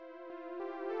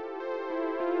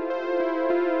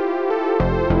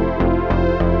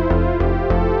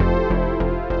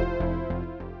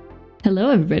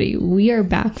everybody. We are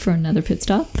back for another pit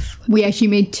stop. We actually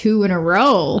made 2 in a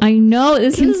row. I know.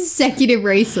 This is consecutive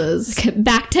races.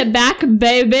 back to back,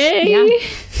 baby. Yeah.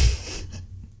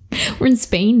 We're in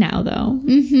Spain now, though.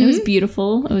 It was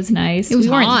beautiful. It was nice. It was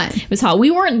hot. It was hot. We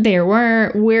weren't there.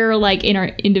 We're like in our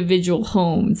individual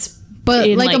homes.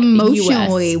 But in, like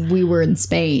emotionally, US. we were in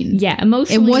Spain. Yeah,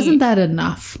 emotionally. It wasn't that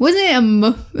enough. Wasn't it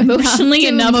Emotionally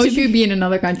enough to be in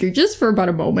another country just for about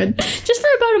a moment. Just for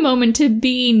about a moment to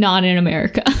be not in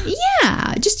America.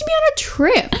 Yeah, just to be on a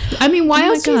trip. I mean, why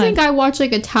else do you think I watch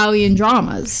like Italian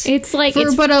dramas? It's like for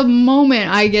about a moment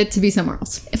I get to be somewhere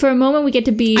else. For a moment we get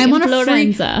to be in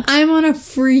Florenza. I'm on a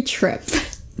free trip.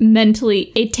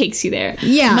 Mentally, it takes you there.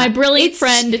 Yeah. My brilliant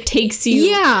friend takes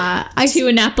you to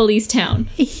a Napolese town.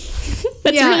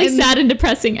 That's really sad and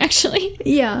depressing, actually.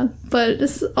 Yeah, but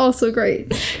it's also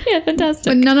great. Yeah, fantastic.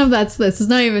 But none of that's this. It's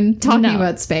not even talking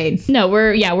about Spain. No,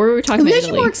 we're talking about Italy. It was Italy.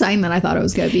 actually more exciting than I thought it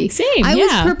was gonna be. Same. I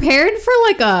was prepared for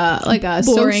like a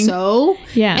boring so-so.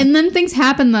 Yeah. And then things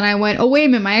happened that I went, oh wait a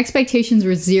minute, my expectations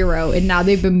were 0 and now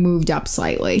they've been moved up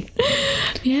slightly.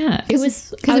 Yeah. It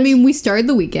was because I mean we started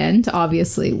the weekend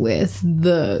obviously with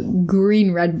the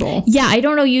green Red Bull. Yeah, I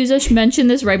don't know. You just mentioned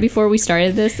this right before we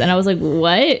started this, and I was like,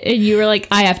 "What?" And you were like,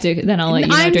 "I have to." Then I'll let you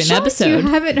know during the episode. You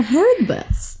haven't heard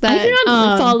this. I do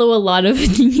not follow a lot of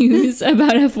news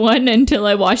about F1 until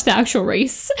I watch the actual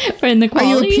race in the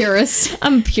quality. Are you a purist?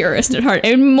 I'm a purist at heart,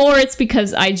 and more it's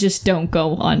because I just don't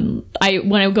go on.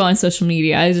 When I go on social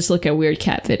media, I just look at weird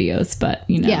cat videos. But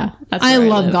that's I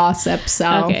love gossip, so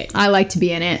I like to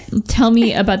be in it. Tell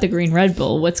me about the green Red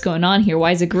Bull. What's going on here?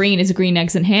 Why is it green? Is it green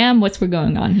eggs and ham? What's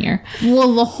going on here?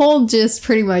 Well, the whole gist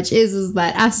pretty much is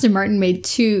that Aston Martin made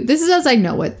 2. This is as I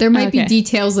know it. There might be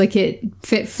details like it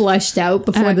fleshed out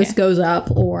before this goes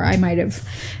up, or I might have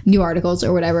new articles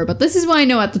or whatever. But this is what I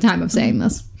know at the time of saying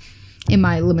this, in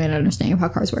my limited understanding of how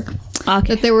cars work.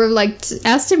 Okay. That they were like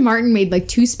Aston Martin made like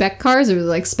 2 spec cars. There was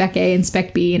like Spec A and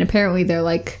Spec B, and apparently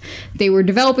they were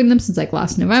developing them since like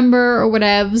last November or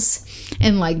whatevs,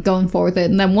 and like going forward with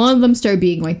it. And then one of them started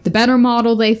being like the better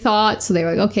model, they thought. So they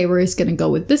were like, okay, we're just gonna go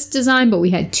with this design, but we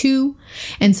had 2.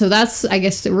 And so that's, I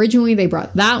guess originally they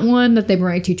brought that one that they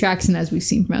brought 2 tracks, and as we've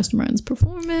seen from Aston Martin's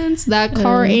performance, that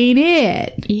car ain't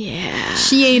it. Yeah.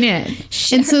 She ain't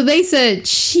it. And so they said,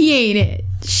 she ain't it.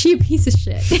 She a piece of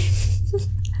shit.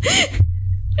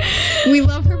 We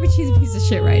love her, but she's a piece of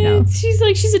shit right now.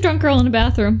 She's a drunk girl in a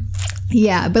bathroom.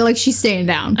 Yeah, but like she's staying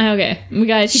down. Okay, we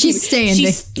got. She's staying.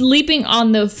 She's sleeping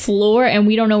on the floor, and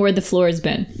we don't know where the floor has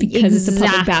been because it's a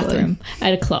public bathroom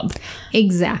at a club.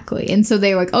 Exactly. And so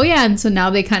they were like, oh yeah, and so now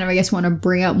they kind of, I guess, want to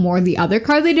bring out more of the other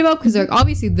car they developed, because they're like,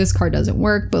 obviously this car doesn't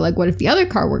work, but like, what if the other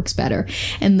car works better?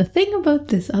 And the thing about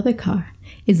this other car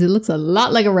is it looks a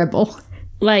lot like a Red Bull.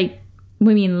 Like,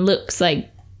 we mean looks like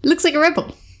a Red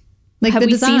Bull. Like have the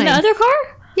we design. seen the other car?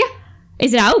 Yeah.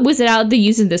 Is it out? Was it out the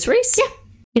use in this race? Yeah.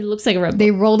 It looks like a Red Bull. They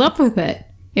rolled up with it.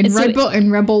 And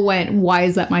Red Bull went, why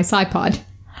is that my side pod?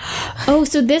 Oh,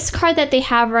 so this car that they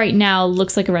have right now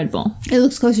looks like a Red Bull. It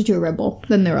looks closer to a Red Bull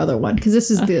than their other one, because this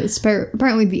is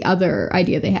apparently the other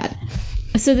idea they had.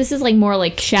 So this is like more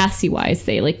like chassis wise.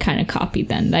 They like kind of copied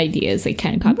then. The idea is they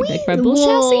kind of copied like Red Bull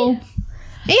chassis.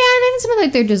 Yeah, and then some of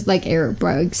like they're just like air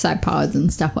side pods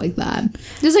and stuff like that.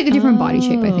 There's like a different body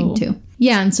shape, I think, too.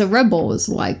 Yeah, and so Red Bull was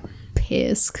like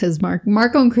pissed because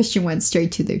Marco and Christian went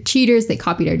straight to their cheaters. They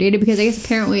copied our data because I guess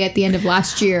apparently at the end of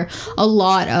last year, a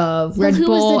lot of Red Bull.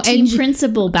 Who was the team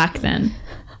principal back then?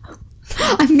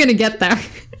 I'm gonna get there.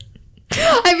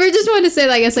 I just wanted to say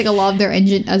that I guess like a lot of their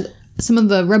some of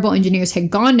the Red Bull engineers had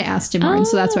gone to Aston Martin,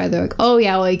 so that's why they're like, oh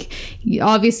yeah, like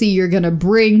obviously you're gonna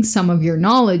bring some of your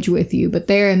knowledge with you, but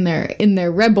they're in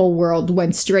their Red Bull world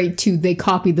went straight to they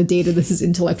copied the data. This is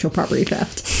intellectual property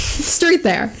theft. Straight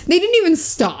there. They didn't even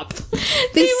stop.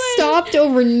 They stopped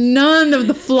over none of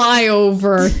the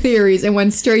flyover theories and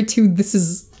went straight to this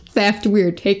is theft.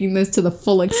 We're taking this to the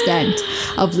full extent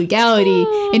of legality.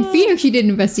 And Phoenix, she did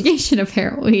an investigation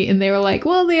apparently, and they were like,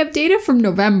 well, they have data from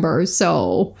November,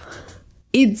 so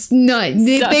it's not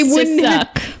they wouldn't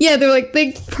have, yeah, they're like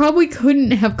they probably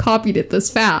couldn't have copied it this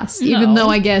fast, even though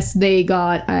I guess they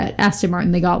got at Aston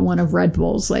Martin, they got one of Red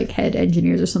Bull's like head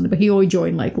engineers or something, but he only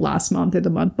joined like last month or the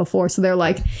month before, so they're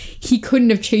like he couldn't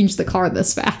have changed the car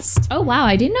this fast. Oh wow,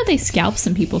 I didn't know they scalped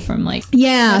some people from like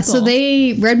so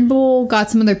Red Bull got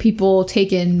some of their people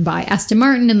taken by Aston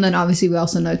Martin, and then obviously we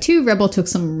also know too Red Bull took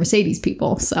some Mercedes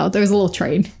people, so there's a little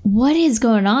trade. What is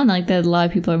going on? Like that a lot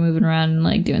of people are moving around and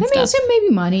like doing stuff. So maybe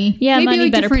money. Yeah, maybe money,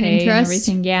 like better different pay interest. and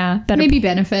everything. Yeah, better maybe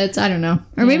benefits. I don't know.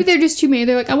 Or maybe they're just too many.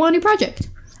 They're like, I want a new project.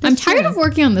 I'm tired of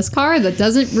working on this car that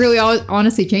doesn't really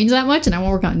honestly change that much, and I want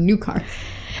to work on a new car.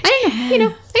 I don't know. You know,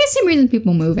 I guess same reason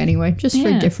people move anyway, just for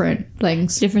Yeah. different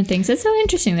things. Different things. It's so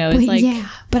interesting though. It's But like, yeah,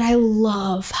 but I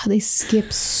love how they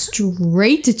skip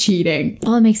straight to cheating.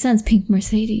 oh, it makes sense. Pink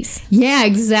Mercedes. Yeah,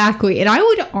 exactly. And I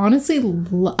would honestly,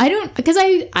 I don't, because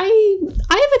I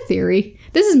have a theory.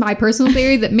 This is my personal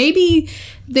theory that maybe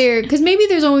maybe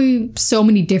there's only so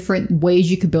many different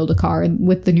ways you could build a car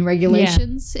with the new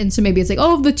regulations. And so maybe it's like,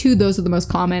 oh, of the two, those are the most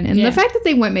common. And the fact that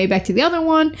they went maybe back to the other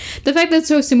one, the fact that it's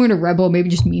so similar to Rebel maybe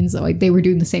just means that like they were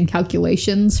doing the same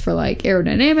calculations for like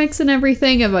aerodynamics and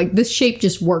everything. And like this shape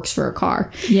just works for a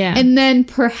car. Yeah. And then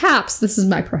perhaps, this is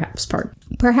my perhaps part.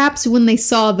 Perhaps when they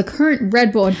saw the current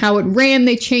Red Bull and how it ran,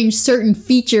 they changed certain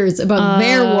features about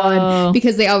their one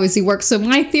because they obviously work. So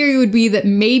my theory would be that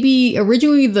maybe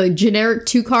originally the generic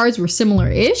two cars were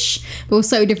similar-ish, but with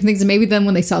slightly different things. And maybe then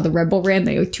when they saw the Red Bull ran,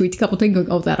 they tweaked a couple things like,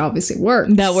 oh, that obviously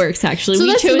works. That works, actually. So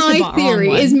we that's chose my the wrong theory,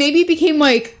 one. is maybe it became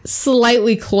like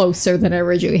slightly closer than it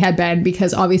originally had been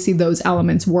because obviously those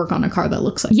elements work on a car that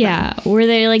looks like that. Yeah, where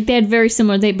they had very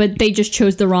similar, but they just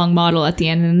chose the wrong model at the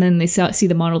end, and then they see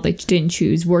the model they didn't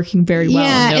choose working very well.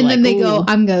 Yeah, and they're then like, they go, "Ooh."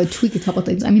 I'm going to tweak a couple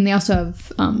things. I mean, they also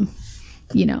have,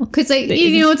 you know, because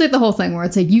it's like the whole thing where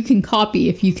it's like you can copy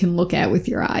if you can look at it with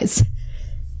your eyes.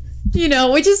 You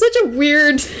know, which is such a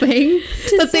weird thing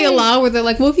that they allow where they're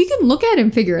like, well, if you can look at it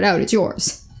and figure it out, it's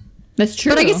yours. That's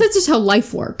true. But I guess that's just how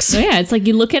life works. So yeah, it's like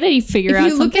you look at it, you figure out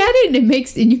If you look at it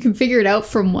and you can figure it out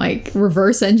from like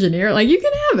reverse engineer, like you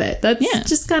can have it. That's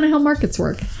just kind of how markets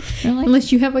work. Like,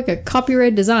 Unless you have like a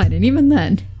copyright design, and even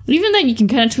then you can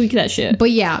kind of tweak that shit. But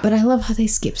I love how they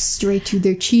skip straight to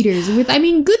their cheaters with, I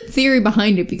mean, good theory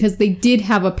behind it because they did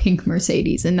have a pink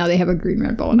Mercedes and now they have a green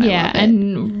Red Bull. And I love it.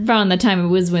 And around the time it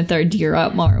was with our dear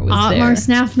Otmar was there. Otmar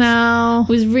Snaff now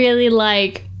was really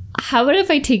like, how about if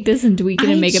I take this and tweak it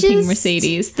and make a pink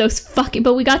Mercedes?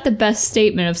 But we got the best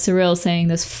statement of Cyril saying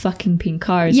those fucking pink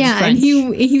cars. Yeah, in French.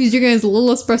 and he was drinking his little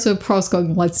espresso Prost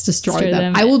going, let's destroy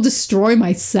them. I will destroy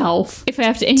myself if I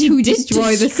have to. And to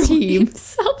destroy this team.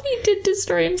 He did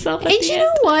destroy himself. And you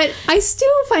know what? I still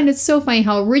find it so funny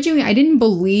how originally I didn't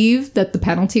believe that the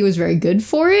penalty was very good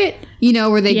for it. You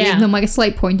know, where they gave them like a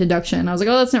slight point deduction. And I was like,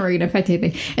 oh, that's not really going to affect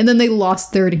anything. And then they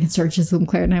lost third against Sargent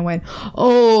Leclerc. And I went,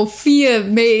 oh, FIA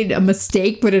made a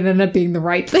mistake, but it ended up being the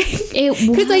right thing.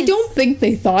 Because I don't think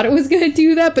they thought it was going to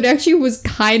do that, but actually it was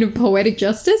kind of poetic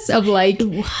justice of like,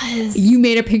 you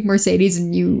made a pink Mercedes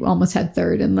and you almost had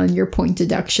third. And then your point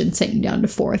deduction sent you down to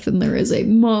fourth. And there is a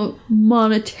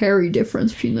monetary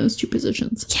difference between those two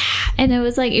positions. Yeah. And it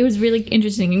was really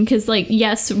interesting because like,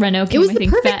 yes, Renault came, it was the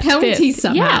perfect penalty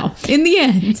somehow. Yeah. In the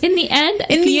end, FIA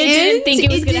didn't think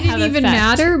it was going to have even effect.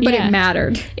 matter, but it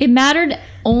mattered. It mattered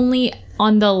only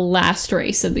on the last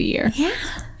race of the year. Yeah.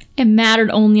 It mattered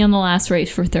only on the last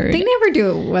race for third. They never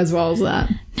do it as well as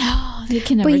that. No, they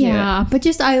can never do it. But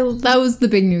just that was the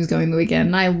big news going the weekend,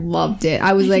 and I loved it.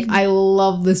 I was like, I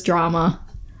love this drama.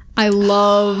 I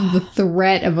love the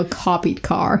threat of a copied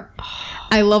car.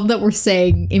 I love that we're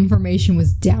saying information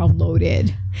was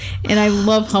downloaded. And I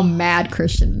love how mad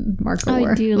Christian and Marco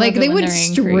were. Like, they went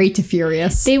straight to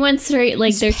furious. They went straight,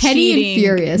 like, they're petty cheating. And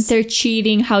furious. They're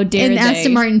cheating. How dare they? And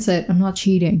Aston Martin said, I'm not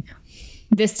cheating.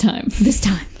 This time.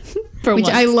 For which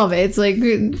once. I love it. It's like,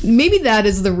 maybe that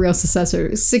is the real successor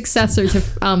to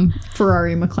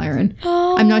Ferrari and McLaren.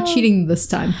 Oh. I'm not cheating this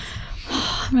time.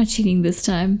 I'm not cheating this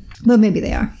time. But maybe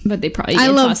they are. But they probably. I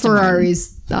love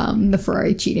Ferrari's the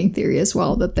Ferrari cheating theory as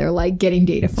well, that they're like getting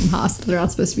data from Haas that they're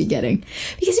not supposed to be getting,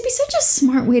 because it'd be such a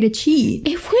smart way to cheat.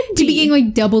 It would to be getting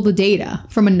like double the data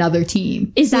from another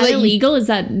team. Is that illegal? Is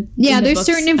that there's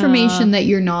certain information that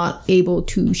you're not able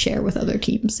to share with other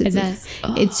teams.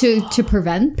 It's to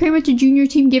prevent pretty much a junior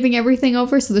team giving everything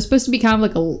over. So there's supposed to be kind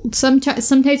of like some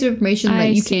types of information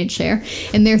that you can't share.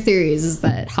 And their theory is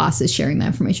that Haas is sharing that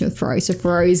information with Ferrari, so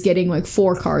Ferrari is getting like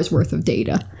 4 cars worth of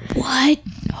data. What?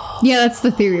 Yeah, that's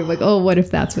the theory of like, oh, what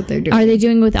if that's what they're doing? Are they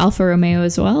doing it with Alfa Romeo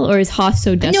as well, or is Haas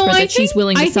so desperate that she's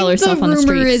willing to sell herself on the streets?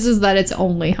 The rumor is that it's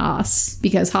only Haas,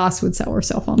 because Haas would sell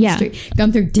herself on the street.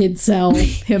 Gunther did sell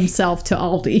himself to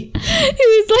Aldi.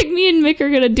 It was like, me and Mick are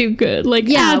gonna do good. Like,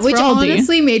 which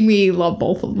honestly made me love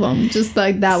both of them. Just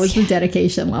like that was the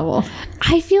dedication level.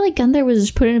 I feel like Gunther was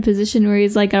just put in a position where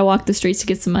he's like, I walk the streets to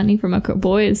get some money for my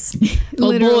boys.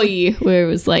 Well, boy, where it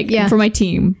was like, for my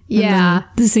team. Yeah.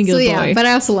 The single boy. But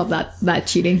I also love that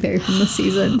cheating theory from the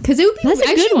season, because it would be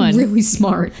actually a good one. Really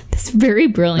smart. That's very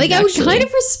brilliant. Like, I would kind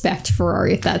of respect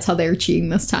Ferrari if that's how they were cheating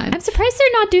this time. I'm surprised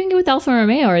they're not doing it with Alfa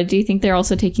Romeo, or do you think they're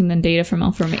also taking the data from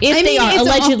Alfa Romeo? If they are,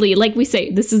 allegedly, like we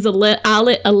say, this is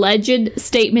alleged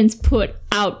statements put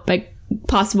out by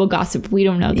possible gossip. We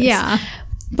don't know this. Yeah.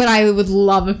 but I would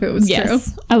love if it was true.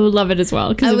 I would love it as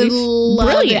well. I would love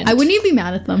brilliant. it. I wouldn't even be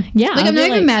mad at them. Yeah, like I'm not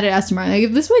even mad at Aston Martin. Like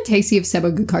if this is what it takes to give Seb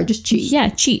a good car, just cheat. Yeah,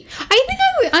 cheat. I think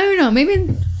I would. I don't know.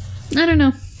 Maybe I don't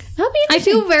know. I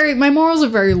feel my morals are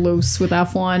very loose with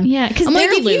F1. Yeah, because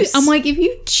they're loose. I'm like, if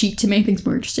you cheat to make things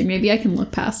more interesting, maybe I can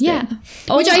look past it.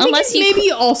 Which I think is maybe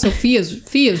also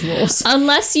FIA's rules.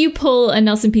 Unless you pull a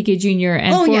Nelson Piquet Jr.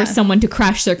 and force someone to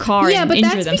crash their car and injure themselves.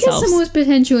 Yeah, but that's because someone was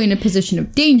potentially in a position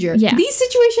of danger. Yeah. These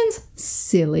situations,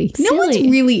 silly. No one's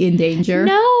really in danger.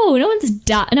 No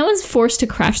one's forced to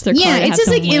crash their car. Yeah, it's just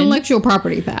like intellectual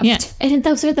property theft. Yeah, and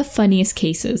those are the funniest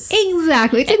cases.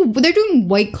 Exactly. It's like they're doing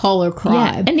white collar crime.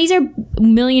 Yeah, and these are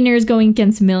millionaires going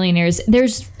against millionaires.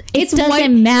 It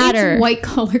doesn't matter. It's white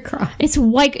collar crime. It's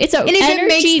white. It's an energy. It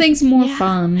makes things more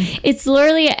fun. It's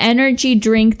literally an energy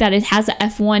drink that it has an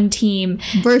F1 team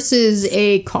versus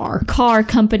a car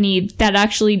company that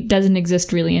actually doesn't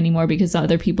exist really anymore because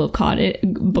other people have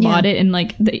bought it, and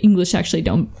like the English actually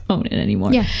don't own it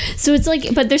anymore. Yeah. So it's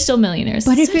like, but they're still millionaires.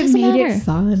 But if it made it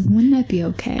fun, wouldn't that be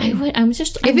okay?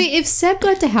 If Seb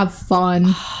got to have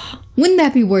fun, wouldn't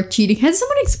that be worth cheating? Has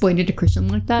someone explained it to Christian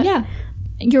like that? Yeah.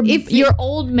 Your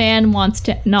old man wants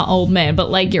to, not old man, but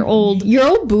like your old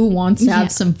boo wants to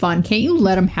have some fun. Can't you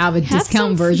let him have a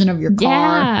discount version of your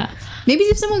car? Yeah. Maybe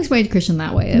if someone explained to Christian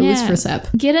that way, it was for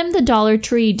Seb. Get him the Dollar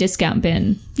Tree discount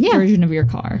bin version of your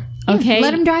car. Okay,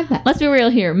 let him drive that. Let's be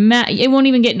real here. It won't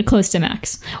even get close to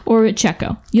Max or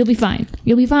Checo. You'll be fine.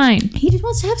 He just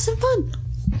wants to have some fun.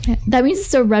 That means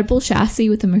it's a Red Bull chassis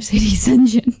with a Mercedes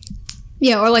engine.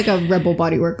 Yeah, or like a Red Bull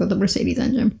bodywork with a Mercedes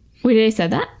engine. Wait, did I say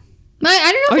that?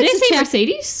 I don't know. Or did I say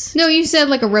Mercedes? No, you said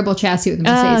like a Rebel chassis with a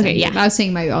Mercedes. Okay, yeah. I was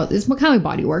saying it's kind of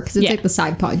body work because it's like the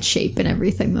side pod shape and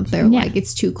everything that they're like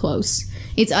it's too close.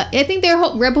 It's I think their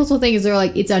Rebel's whole thing is they're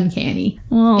like it's uncanny.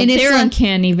 Well, and they're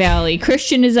uncanny valley.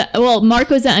 Christian is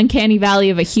Marco's the uncanny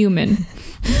valley of a human.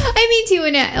 I mean, too,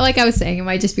 and like I was saying, it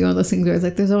might just be one of those things where it's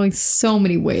like there's only so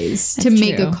many ways to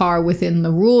make a car within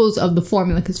the rules of the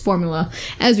formula. Because formula,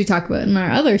 as we talked about in our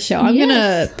other show, I'm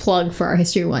gonna plug for our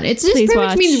history one. It's just pretty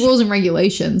much means rules and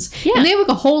regulations, and they have like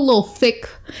a whole little thick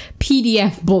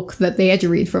PDF book that they had to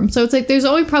read from. So it's like there's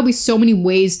only probably so many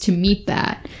ways to meet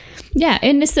that. Yeah,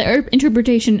 and it's the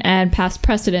interpretation and past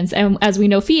precedents. And as we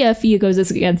know, FIA goes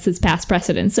against its past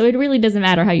precedents. So it really doesn't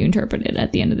matter how you interpret it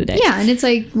at the end of the day. Yeah, and it's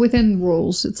like within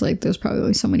rules, it's like there's probably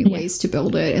only so many ways to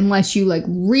build it. Unless you like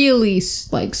really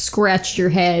like scratched your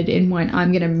head and went,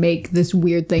 I'm going to make this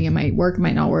weird thing. It might work, it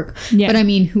might not work. Yeah. But I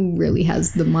mean, who really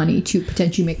has the money to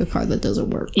potentially make a car that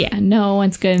doesn't work? Yeah, no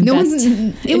one's going to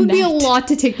invest. It would be a lot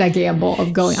to take that gamble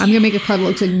of going, I'm going to make a car that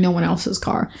looks like no one else's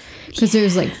car. Because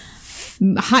there's like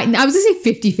I was gonna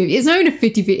say 50-50. It's not even a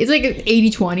 50-50. It's like an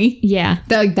 80-20. Yeah.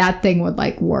 That thing would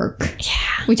like work.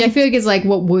 Yeah. Which I feel like is like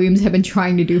what Williams have been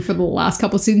trying to do for the last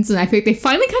couple seasons, and I feel like they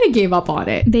finally kind of gave up on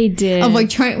it. They did. Of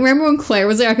like remember when Claire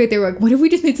was there? I feel like they were like, what if we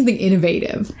just made something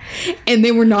innovative? And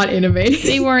they were not innovative.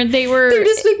 They weren't. They were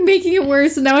just like making it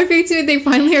worse. And now I feel like they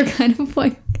finally are kind of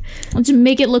like, to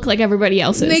make it look like everybody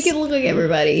else's. Make it look like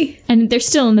everybody. And they're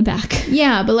still in the back.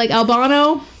 Yeah, but like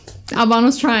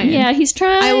Albano's trying. Yeah, he's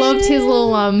trying. I loved his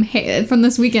little from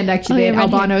this weekend actually. They had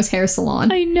Albano's hair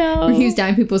salon. I know. Where he was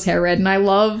dyeing people's hair red, and I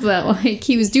love that like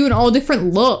he was doing all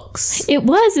different looks. It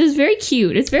was very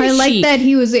cute. It's very I chic. like that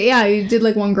he did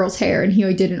like one girl's hair and he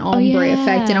did an ombre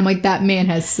effect, and I'm like, that man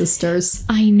has sisters.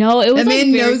 I know. It was that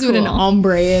man knows what an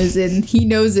ombre is, and he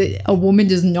knows that a woman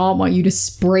does not want you to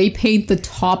spray paint the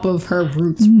top of her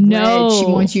roots red. She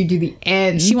wants you to do the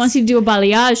ends. She wants you to do a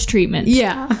balayage treatment.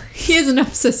 Yeah. He has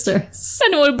enough sisters. I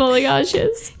know what a balayage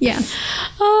is. Yeah.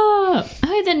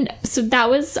 Okay, then, so that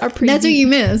was our preview. That's what you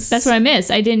missed. That's what I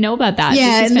missed. I didn't know about that.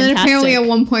 Yeah, and then apparently at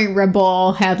one point Red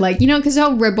Bull had like, because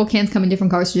how Red Bull cans come in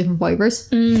different colors for different flavors?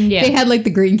 Yeah. They had like the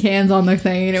green cans on their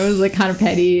thing, and it was like kind of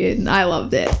petty, and I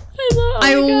loved it.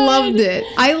 I loved it.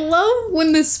 I love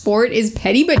when the sport is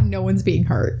petty, but no one's being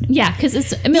hurt. Yeah, because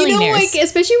it's millionaires. Like,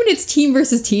 especially when it's team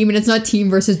versus team, and it's not team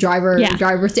versus driver,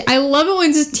 driver versus team. I love it when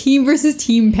it's just team versus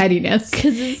team pettiness.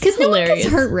 Because no one gets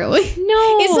hurt, really.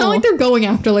 No. It's not like they're going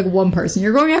after, like, one person.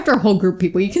 You're going after a whole group of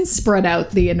people. You can spread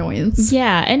out the annoyance.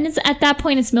 Yeah, and it's at that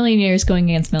point, it's millionaires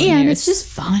going against millionaires. Yeah, and it's just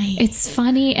funny. It's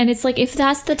funny, and it's like, if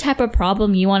that's the type of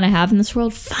problem you want to have in this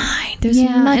world, fine. There's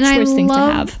much worse things to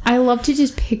have. I love to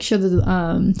just picture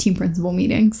the team principal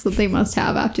meetings that they must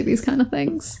have after these kind of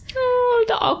things. Oh,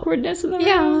 the awkwardness of them.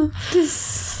 Yeah.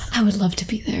 I would love to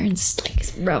be there and just like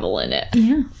revel in it.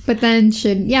 Yeah. But then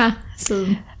so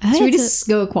Should we just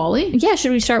go with quali? Yeah,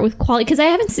 should we start with quali? Because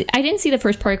I didn't see the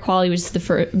first part of quali, which is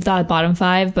the bottom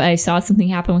 5, but I saw something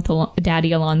happen with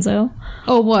Daddy Alonso.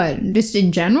 Oh, what? Just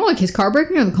in general? Like his car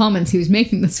breaking or the comments he was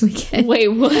making this weekend? Wait,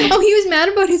 what? Oh, he was mad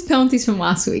about his penalties from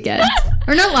last weekend.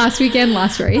 Or not last weekend,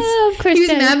 last race. Oh, of course. He was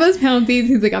mad about his penalties.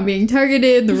 He's like, I'm being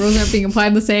targeted. The rules aren't being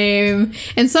applied the same.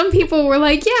 And some people were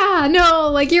like, yeah, no,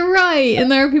 like, you're right.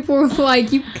 And there are people who were like,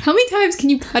 how many times can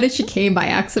you cut a chicane by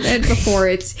accident before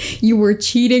you were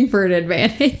cheating for an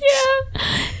advantage? Yeah.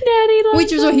 Daddy Alonso.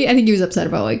 Which was what I think he was upset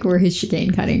about, like, where his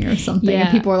chicane cutting or something. Yeah.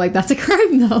 And people were like, that's a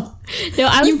crime, though.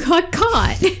 No, you got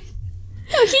caught.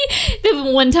 No,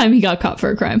 the one time he got caught for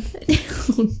a crime.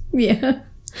 Yeah.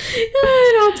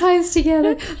 It all ties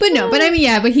together. But no, but I mean,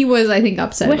 yeah, but he was, I think,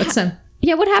 upset with some.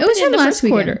 Yeah, what happened in the first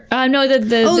quarter? No,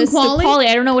 the quali.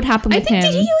 I don't know what happened with him. I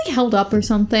think, did he like held up or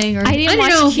something? Or, I didn't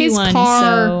watch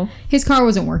Q1, his car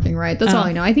wasn't working right. That's all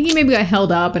I know. I think he maybe got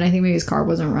held up, and I think maybe his car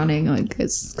wasn't running like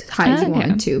as high as he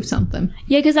wanted to. Something.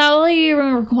 Yeah, because I only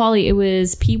remember quali. It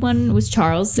was P1 was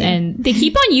Charles, and they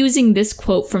keep on using this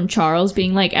quote from Charles,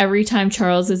 being like, every time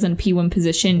Charles is in P1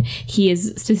 position, he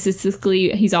is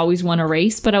he's always won a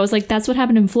race. But I was like, that's what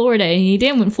happened in Florida, and he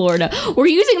didn't win Florida. We're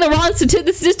using the wrong statistic.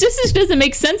 The statistic doesn't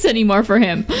make sense anymore for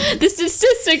him. The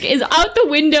statistic is out the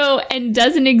window and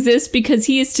doesn't exist because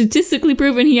he is statistically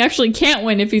proven he actually can't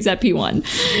win if he's at P1.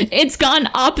 It's gone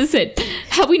opposite.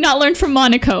 Have we not learned from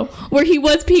Monaco, where he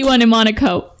was P1 in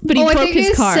Monaco, but he broke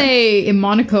his car? Say in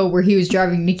Monaco where he was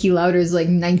driving Niki Lauda's like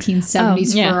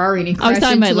 1970s Ferrari and he crashed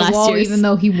into the wall even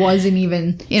though he wasn't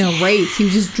even in a race. He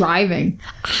was just driving.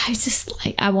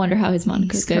 I wonder how his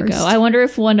Monaco's gonna go. I wonder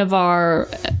if one of our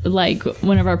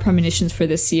premonitions for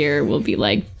this year will be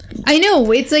like, I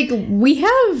know, it's like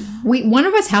one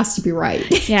of us has to be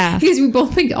right. Yeah. Because we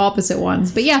both picked opposite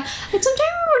ones. But yeah, like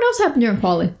sometimes what else happened during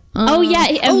quali.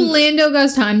 Lando got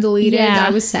his time deleted. Yeah.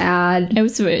 That was sad. It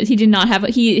was. He did not have.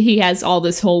 He has all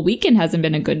this whole weekend hasn't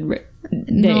been a good day.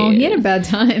 No, he had a bad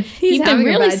time. He's been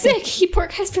really sick. Poor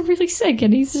guy's been really sick,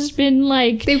 and he's just been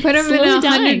like. They put him in a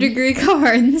 100-degree car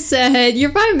and said,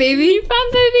 "You're fine, baby. You're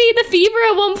fine, baby." The fever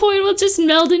at one point will just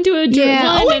meld into a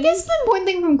line. I guess the important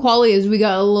thing from quali is we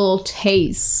got a little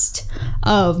taste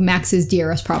of Max's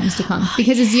DRS problems to come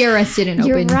because his DRS didn't open.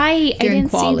 You're right. I didn't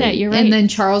see that. You're right. And then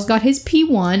Charles got his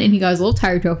P1 and he got his little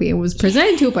tire trophy and was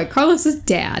presented to it by Carlos's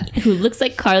dad, who looks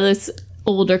like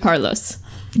older Carlos.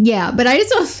 Yeah, but I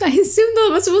assumed that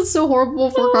must have been so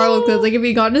horrible for Carlos because like if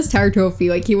he gotten his tire trophy,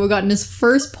 like he would have gotten his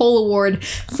first pole award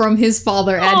from his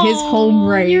father at his home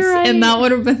race, right. And that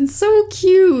would have been so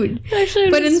cute.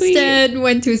 But instead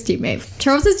went to his teammate.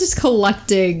 Charles is just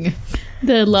collecting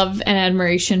the love and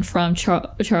admiration from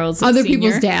Charles other Sr.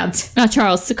 people's dads, not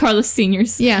Charles, Carlos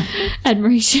Sr.'s. Yeah,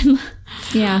 admiration.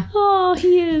 Yeah. Oh,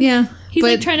 he is. Yeah. He's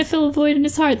like trying to fill a void in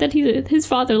his heart that his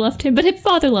father left him, but his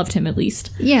father loved him at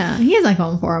least. Yeah, he has that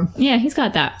going for him. Yeah, he's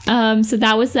got that. So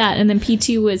that was that, and then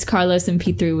P2 was Carlos, and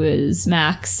P3 was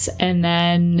Max, and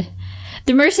then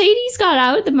the Mercedes got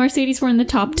out. The Mercedes were in the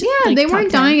top 10. Yeah, they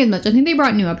weren't dying as much. I think they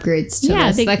brought new upgrades to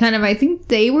this. I think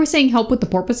they were saying help with the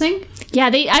porpoising. Yeah,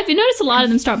 I've noticed a lot of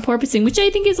them start porpoising, which I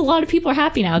think is a lot of people are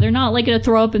happy now. They're not like going to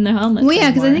throw up in their helmets. Well,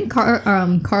 yeah, because I think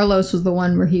Carlos was the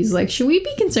one where he's like, should we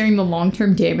be considering the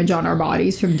long-term damage on our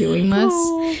bodies from doing this?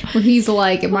 Where he's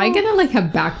like, am I going to like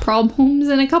have back problems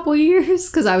in a couple of years?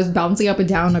 Because I was bouncing up and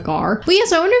down a car. But yeah,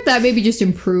 so I wonder if that maybe just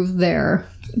improved their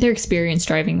experience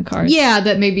driving the cars. Yeah,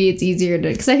 that maybe it's easier to...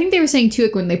 Because I think they were saying, too,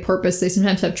 like when they porpoise, they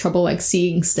sometimes have trouble, like,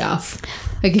 seeing stuff.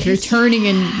 Like, if you're turning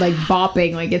and, like,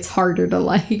 bopping, like, it's harder to,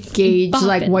 like, gauge,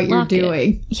 like, what you're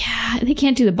doing. Yeah, they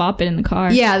can't do the bop it in the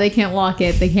car. Yeah, they can't lock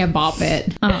it. They can't bop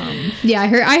it. Yeah, I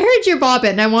heard you bop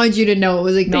it, and I wanted you to know it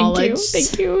was acknowledged.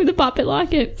 Thank you. The bop it,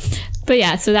 lock it. But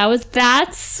yeah, so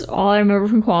that's all I remember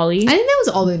from quali. I think that was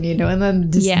all they needed to know. And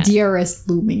then just DRS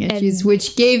looming issues,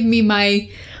 which gave me my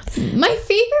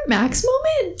favorite Max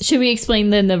moment. Should we explain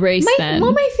then the race then? One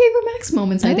of my favorite Max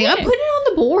moments, I think. I put it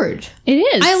on the board. It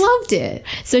is. I loved it.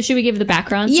 So should we give the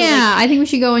background? Yeah, I think we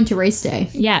should go into race day.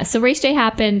 Yeah, so race day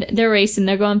happened. They're racing.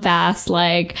 They're going fast.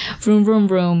 Like, vroom, vroom,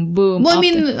 vroom, boom. Well,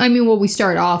 we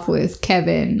start off with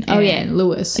Kevin and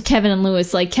Lewis. Kevin and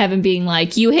Lewis. Like, Kevin being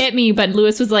like, you hit me. But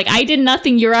Lewis was like, I did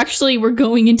nothing. We're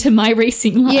going into my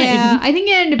racing line. Yeah, I think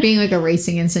it ended up being like a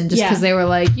racing incident just because they were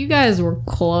like, you guys were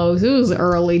close. It was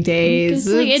early days.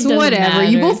 It's whatever. Matter.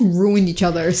 You both ruined each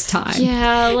other's time.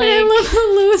 Yeah, like... And I love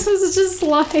how Lewis was just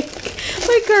like,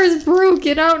 my car's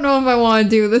broken. I don't know if I want to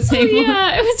do this anymore.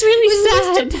 Yeah, it was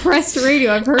really sad. Depressed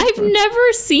radio I've heard. I've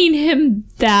never seen him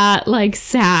that, like,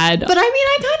 sad. But I mean,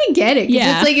 I kind of get it.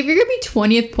 Yeah. It's like, if you're going to be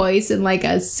 20th place in, like,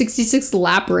 a 66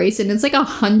 lap race and it's, like,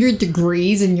 100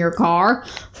 degrees in your car,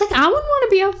 Like, I wouldn't want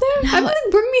to be up there. I'm like,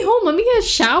 bring me home. Let me get a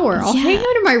shower. I'll hang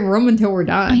out in my room until we're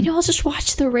done. I know. I'll just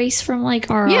watch the race from like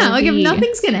our Yeah, RV. like if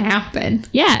nothing's going to happen.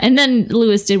 Yeah, and then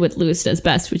Lewis did what Lewis does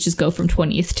best, which is go from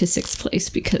 20th to 6th place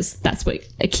because that's what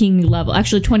a king level.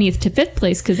 Actually, 20th to 5th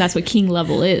place because that's what king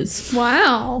level is.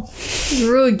 Wow.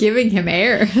 You're really giving him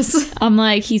airs. I'm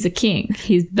like, he's a king.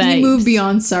 He's babes. You move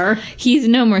beyond, sir. He's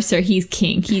no more, sir. He's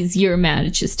king. He's your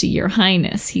majesty, your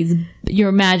highness. He's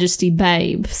your majesty,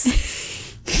 babes.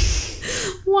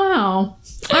 Wow.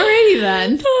 Alrighty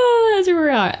then. Oh, that's where we're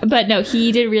at. But no,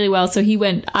 he did really well. So he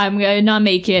went, I'm going to not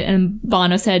make it. And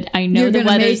Bono said, I know You're the gonna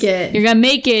weather's... make it. You're going to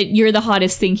make it. You're the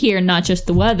hottest thing here, not just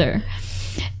the weather.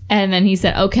 And then he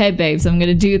said, okay, babes, I'm going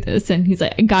to do this. And he's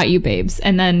like, I got you, babes.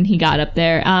 And then he got up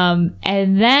there. And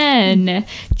then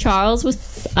Charles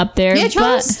was up there. Yeah,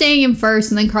 Charles was staying in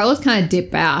first, and then Carlos kind of dipped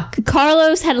back.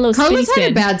 Carlos had a little spinny Carlos had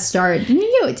spin. a bad start.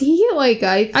 Did he get like,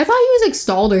 I thought he was like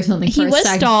stalled or something He for a was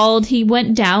second. stalled. He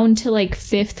went down to like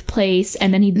 5th place,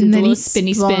 and then he did the little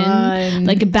spinny spin,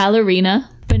 like a ballerina.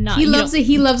 But not. He loves it.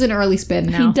 He loves an early spin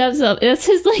now. He does. That's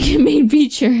his like main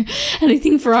feature, and I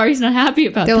think Ferrari's not happy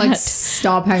about They're that. like,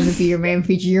 stop having to be your main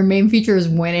feature. Your main feature is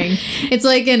winning. It's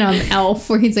like in Elf,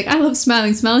 where he's like, I love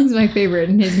smiling. Smiling's my favorite,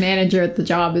 and his manager at the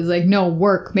job is like, no,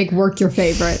 make work your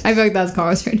favorite. I feel like that's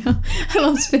Carlos right now. I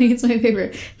love spinning. It's my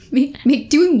favorite. Make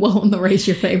doing well in the race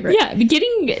your favorite. Yeah,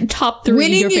 getting top 3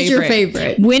 Winning your is your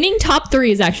favorite. Winning top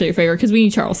 3 is actually your favorite because we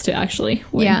need Charles to actually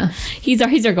win. Yeah. He's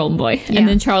our golden boy, Yeah. and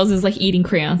then Charles is like eating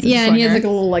crayons. Yeah, and he has like a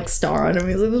little like star on him.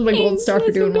 He's like, this is my gold star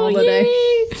for doing well today.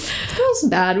 Carlos is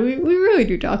bad. We really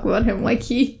do talk about him like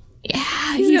he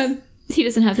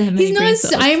doesn't have to have many he's not brain as,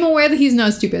 cells. I am aware that he's not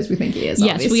as stupid as we think he is.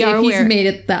 Yes, obviously. we are if aware. He's made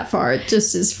it that far. It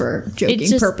just is for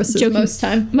joking purposes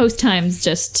most times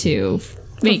just to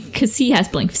make, because he has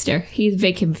blink stare. He's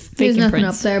vacant There's nothing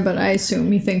prints. up there, but I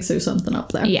assume he thinks there's something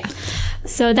up there. Yeah.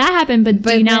 So that happened, but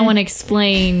do you now want to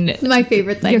explain my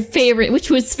favorite thing? your favorite,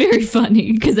 which was very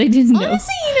funny because I didn't know.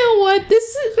 Honestly, you know what?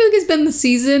 This I feel like has been the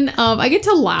season of I get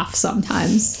to laugh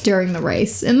sometimes during the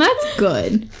race, and that's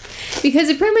good. Because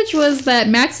it pretty much was that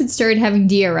Max had started having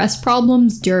DRS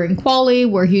problems during quali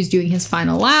where he was doing his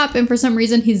final lap, and for some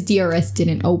reason his DRS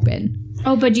didn't open.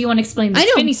 Oh, but do you want to explain the I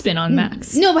know. spinny spin on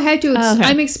Max? No, but I had to. Okay.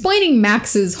 I'm explaining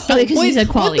Max's whole because you said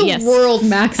quali, what the yes. world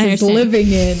Max I is understand.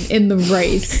 living in the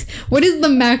race. What is the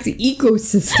Max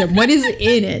ecosystem? What is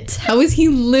in it? How is he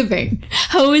living?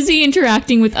 How is he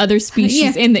interacting with other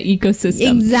species in the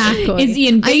ecosystem? Exactly. Is he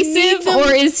invasive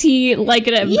or is he like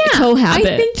a cohabit?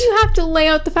 I think you have to lay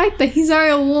out the fact that he's already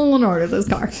a little in order this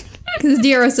car. Because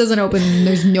DRS doesn't open and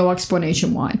there's no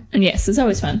explanation why. And yes, it's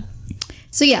always fun.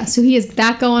 So yeah, so he has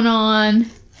that going on.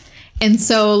 And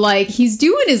so, like, he's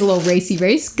doing his little racy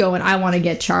race, going, I want to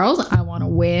get Charles. I want to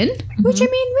win. Mm-hmm. Which, I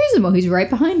mean, reasonable. He's right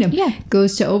behind him. Yeah.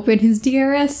 Goes to open his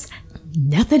DRS.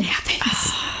 Nothing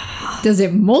happens. Does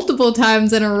it multiple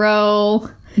times in a row.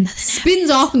 Spins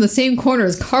off in the same corner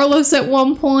as Carlos at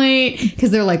one point.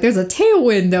 Because they're like, there's a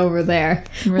tailwind over there.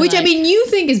 Which, I mean, you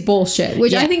think is bullshit.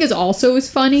 Which I think is also is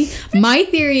funny. My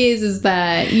theory is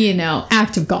that, you know,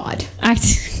 act of God.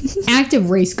 Active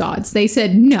race gods. They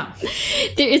said no.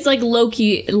 It's like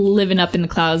Loki living up in the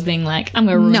clouds being like, I'm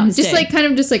going to ruin his just day. like kind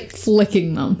of just like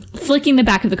flicking them. Flicking the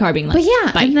back of the car being like, But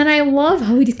yeah, bye. and then I love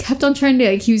how he just kept on trying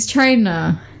to, like, he was trying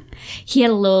to... He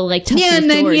had a little like tussle Yeah, and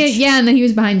with then George. and then he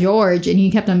was behind George, and he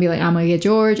kept on being like, I'm gonna get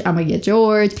George,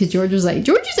 because George was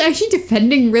actually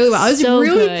defending really well. I was So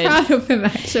really good. proud of him,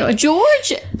 actually.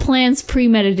 George plans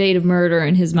premeditated murder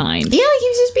in his mind. Yeah, like he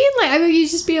was just being like, I mean, he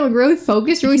was just being like really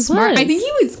focused, really smart. was. I think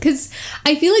he was, because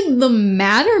I feel like the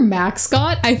madder Max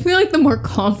got, I feel like the more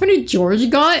confident George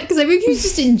got, because I think he was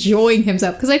just enjoying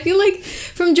himself. Because I feel like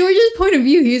from George's point of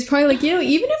view, he was probably like, you know,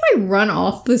 even if I run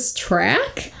off this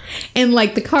track and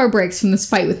like the car breaks from this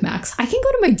fight with Max, I can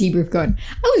go to my debrief going,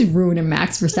 I was ruining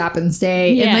Max Verstappen's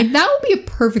day. Yeah. And like that would be a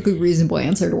perfectly reasonable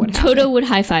answer to what happened. Toto would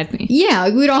high five me. Yeah,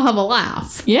 like we'd all have a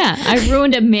laugh. Yeah, I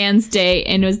ruined a man's day,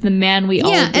 and it was the man we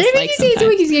all Yeah, and I dislike think he's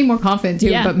sometimes. getting more confident too.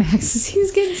 Yeah. But Max, he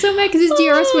was getting so mad because his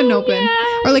DRS wouldn't open,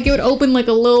 yeah. or like it would open like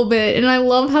a little bit. And I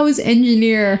love how his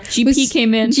engineer GP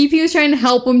came in. GP was trying to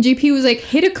help him. GP was like,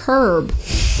 hit a curb.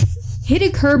 Hit a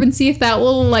curb and see if that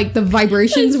will, like, the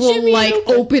vibrations will, Jimmy like,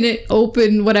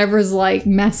 open whatever's, like,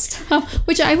 messed up.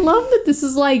 Which I love that this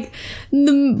is, like,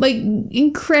 the, like,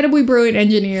 incredibly brilliant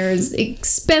engineers,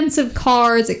 expensive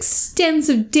cars,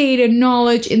 extensive data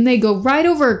knowledge, and they go right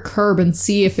over a curb and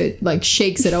see if it, like,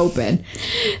 shakes it open.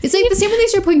 It's like the same when they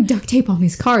start putting duct tape on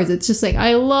these cars. It's just like,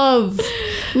 I love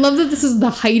that this is the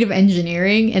height of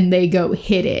engineering, and they go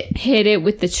hit it. Hit it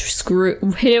with the screw.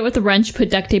 Hit it with the wrench. Put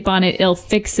duct tape on it. It'll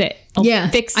fix it. I'll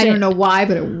fix it. I don't know why,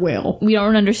 but it will. We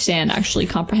don't understand, actually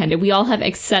comprehend it. We all have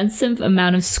extensive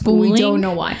amount of schooling. But we don't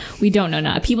know why. We don't know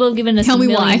now. People have given us $1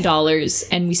 million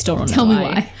and we still don't know why. Tell me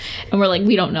why. And we're like,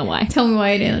 we don't know why. Tell me why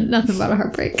I didn't. Nothing about a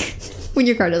heartbreak. When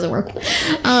your car doesn't work.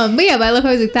 But I love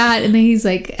how he's like that. And then he's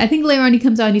like, I think later on he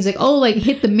comes out and he's like, oh, like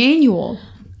hit the manual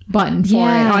button for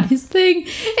it on his thing.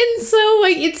 And so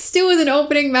like it still isn't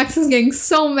opening. Max is getting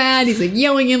so mad. He's like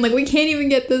yelling in like, we can't even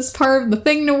get this part of the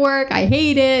thing to work. I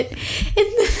hate it. And then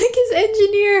like his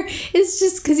engineer is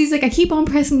just, because he's like, I keep on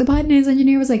pressing the button. And his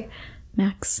engineer was like,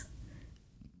 Max,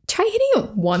 try hitting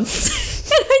it once.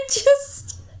 And I just...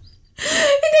 And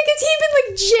because he'd been like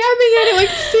jamming at it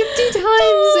like 50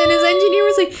 times, and his engineer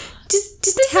was like, just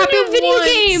tap it a video once.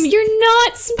 game. You're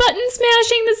not button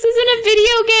smashing. This isn't a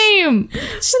video game.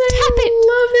 Just tap it.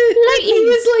 Love it. Lightly. He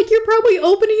was like, you're probably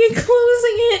opening and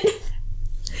closing it.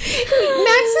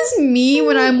 Max is me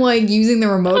when I'm like using the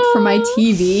remote for my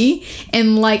TV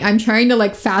and like I'm trying to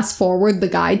like fast forward the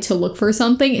guide to look for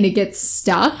something and it gets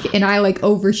stuck and I like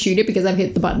overshoot it because I've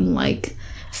hit the button like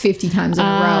 50 times in a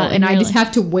row and I just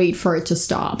have to wait for it to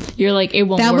stop. You're like, it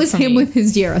won't work. That was for him me. with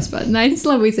his DRS button. I just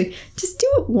love how he's like, just do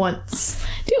it once.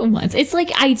 Do it once. It's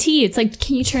like IT. It's like,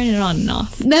 can you turn it on and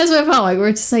off? That's what I felt like.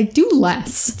 We're just like, do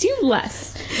less. Do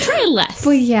less. Try less.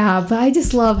 But I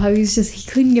just love how he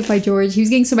couldn't get by George. He was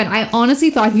getting so mad. I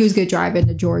honestly thought he was going to drive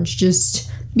into George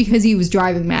just because he was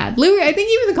driving mad. Literally, I think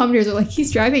even the commentators were like,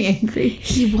 he's driving angry.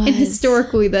 He was. And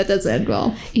historically, that doesn't end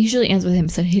well. It usually ends with him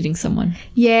hitting someone.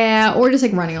 Yeah, or just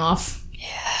like running off. Yeah.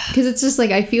 Because it's just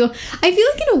like, I feel like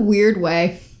in a weird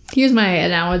way. Here's my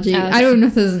analogy. Okay. I don't know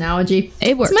if this is an analogy.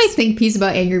 It works. It's my think piece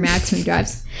about angry Max when he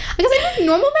drives. Because I think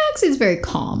normal Max is very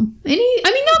calm. And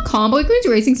not calm, but like when he's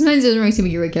racing, sometimes he doesn't really seem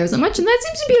like he really cares that much. And that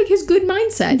seems to be like his good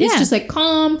mindset. Yeah. It's just like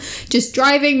calm, just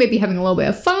driving, maybe having a little bit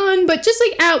of fun, but just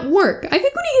like at work. I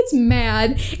think when he gets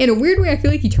mad, in a weird way, I feel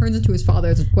like he turns into his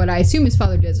father, what I assume his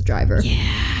father did as a driver.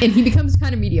 Yeah. And he becomes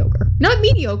kind of mediocre. Not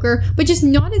mediocre, but just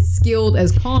not as skilled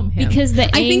as calm him. Because the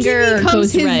anger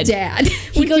goes his red. Dad.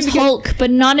 He goes Hulk,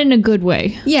 but not in a good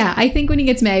way. Yeah, I think when he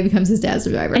gets mad, he becomes his dad's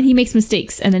driver. And he makes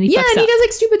mistakes, and then he fucks up. Yeah, and he does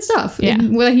like stupid stuff. Yeah.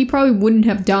 What he probably wouldn't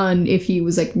have done if he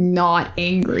was like not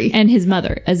angry. And his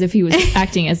mother, as if he was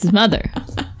acting as his mother.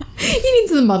 He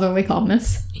needs the motherly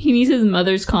calmness. He needs his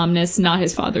mother's calmness, not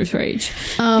his father's rage.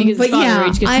 But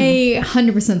yeah, I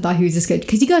 100% thought he was just good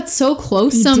because he got so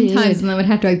close sometimes, and then would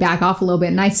have to like back off a little bit.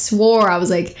 And I swore I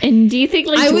was like, and do you think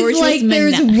like George was like,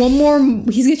 there's one more?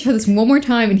 He's gonna try this one more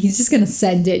time, and he's just gonna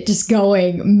send it, just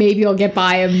going. Maybe I'll get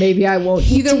by him. Maybe I won't.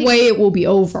 Either way, it will be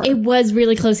over. It was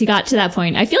really close. He got to that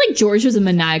point. I feel like George was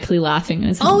maniacally laughing.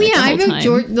 I feel like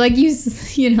George, like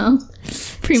you know.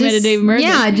 Premeditated murder.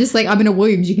 Yeah, just like I'm in a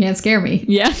Williams, you can't scare me.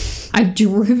 Yeah. I've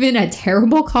driven a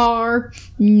terrible car.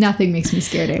 Nothing makes me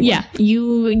scared anymore. Yeah,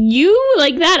 you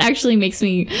like that actually makes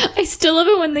me. I still love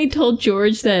it when they told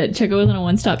George that Checo was on a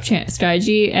one-stop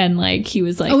strategy, and like he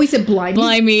was like, oh, he said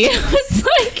blimey. It was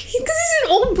like because he's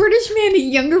an old British man, a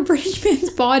younger British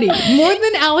man's body, more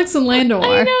than Alex and Lando are.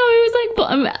 I know, it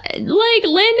was like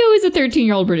Lando is a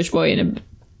 13-year-old British boy in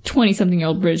a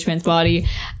 20-something-year-old British man's body.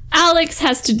 Alex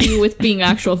has to do with being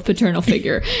actual paternal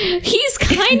figure. He's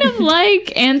kind of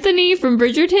like Anthony from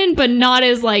Bridgerton, but not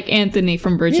as like Anthony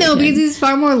from Bridgerton. No, because he's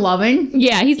far more loving.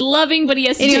 Yeah, he's loving, but he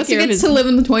has to take care of his... And he also gets to live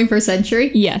in the 21st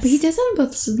century. Yes. But he doesn't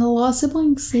have the law of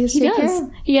siblings. He does.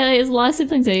 Yeah, he has a lot of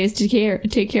siblings that he has to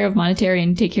take care of monetary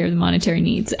and take care of the monetary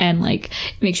needs and like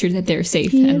make sure that they're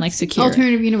safe and like secure.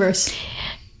 Alternative universe.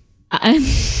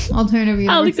 Alternative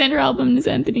universe. Alexander Albom is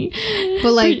Anthony,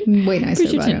 but like way nicer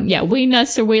about him. Yeah, way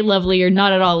nicer, way lovelier.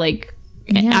 Not at all like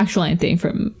actual Anthony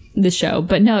from the show,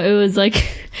 but no, it was like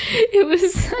he was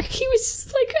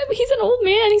just like, he's an old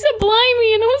man. He said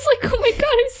blimey, and I was like, oh my god,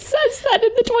 who says that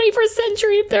in the 21st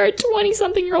century? If they're a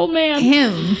 20-something-year-old man,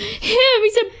 him.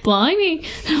 He said blimey,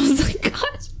 and I was like,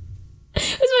 god. It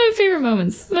was one of my favorite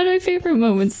moments. One of my favorite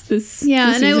moments this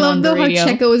and I love though how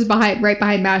Checo was right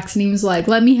behind Max, and he was like,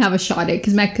 let me have a shot at it,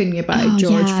 because Max couldn't get by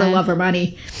George for love or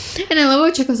money. And I love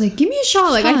how Checo was like, give me a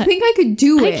shot. Like, I think I could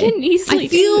do it. I can easily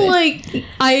do it. I feel like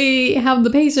I have the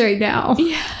pace right now.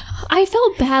 Yeah. I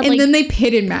felt bad. And then they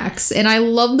pitted Max. And I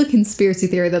love the conspiracy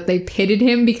theory that they pitted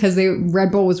him because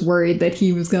Red Bull was worried that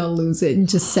he was going to lose it and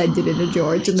just sent it into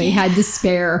George. And they had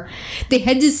to They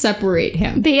had to separate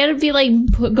him. They had to be like,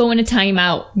 go in a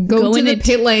timeout. Go to the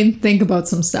pit lane, think about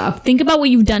some stuff. Think about what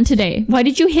you've done today. Why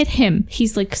did you hit him?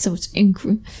 He's like, so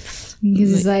angry. Because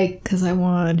he's like, because I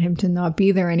want him to not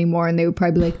be there anymore. And they would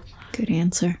probably be like, Good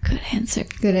answer. Good answer.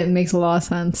 Good. It makes a lot of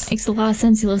sense. Makes a lot of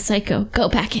sense. You little psycho. Go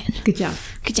back in. Good job.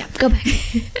 Good job. Go back.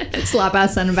 Slap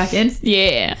ass, send him back in.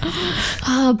 Yeah.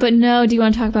 But no, do you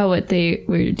want to talk about what they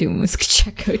were doing with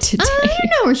Checo today? I don't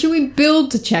know. Or should we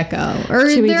build to Checo? Or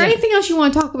is there anything else you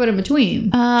want to talk about in between?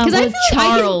 Because I feel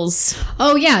Charles.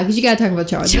 Oh, yeah, because you got to talk about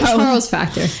Charles. The Charles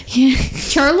factor. Yeah.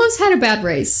 Charlos had a bad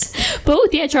race.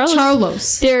 Both, yeah.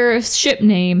 Charlos. Their ship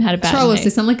name had a bad Charlos, name. they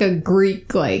sound like a Greek,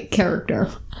 character.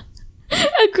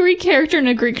 A Greek character in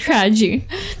a Greek tragedy.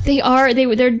 They're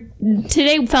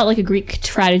today felt like a Greek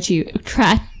tragedy.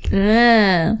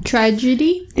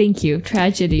 Tragedy? Thank you.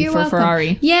 Tragedy. You're for welcome.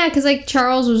 Ferrari. Yeah, because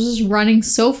Charles was just running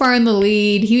so far in the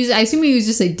lead. I assume he was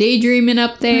just daydreaming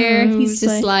up there. He's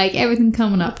just everything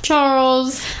coming up.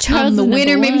 Charles the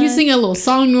winner. Maybe he's singing a little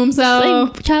song to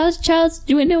himself. Charles,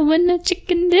 you winner,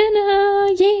 chicken dinner.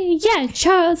 Yeah.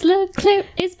 Charles Leclerc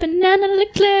is Banana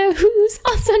Leclerc, who's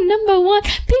also number 1.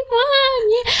 P1.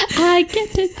 Yeah, I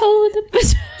get to hold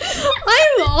the.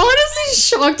 I'm honestly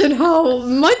shocked at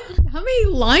how many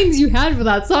lines you had for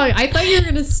that song. I thought you were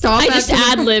gonna stop. I just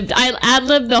ad-libbed. I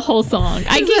ad-libbed the whole song.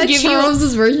 I can give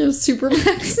Charles's version of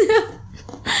Supermax now.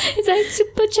 It's like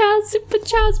Super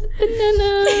Charles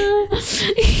banana.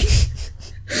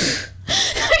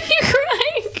 Are you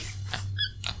crying?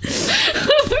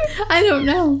 I don't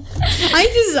know.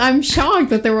 I'm shocked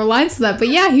that there were lines to that. But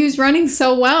yeah, he was running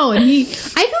so well, and I feel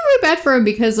really bad for him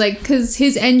because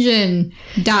his engine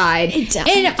died. It died.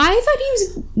 And I thought he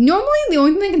was normally the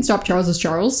only thing that can stop Charles is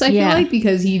Charles. I feel like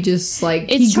because he just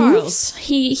it's he Charles.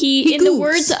 He in goofs. The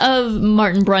words of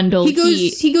Martin Brundle,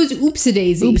 he goes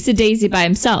oopsie-daisy by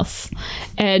himself.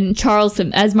 And Charles,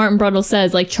 as Martin Brundle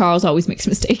says, Charles always makes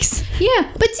mistakes.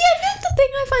 Yeah, but see, I feel like the thing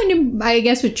I find him, I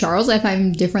guess with Charles, I find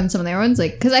him different than some of the other ones,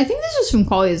 because I think this was from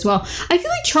quality as well. I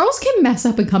feel like Charles can mess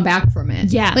up and come back from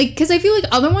it. Yeah. Because I feel like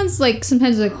other ones,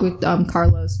 sometimes with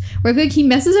Carlos, where I feel like he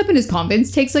messes up and his confidence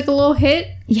takes a little hit.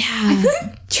 Yeah. I feel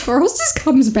like Charles just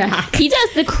comes back. He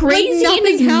does. The crazy in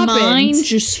his mind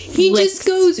just flips. He just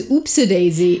goes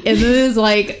oopsie-daisy and then is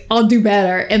I'll do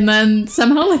better, and then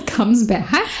somehow comes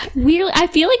back. Weirdly, I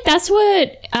feel like that's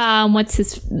what what's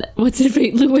his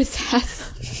face? Lewis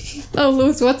has. Oh,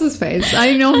 Lewis, what's his face?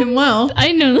 I know him well.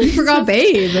 I know. You forgot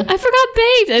Babe. I forgot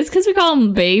Babe. It's because we call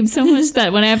him Babe so much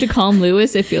that when I have to call him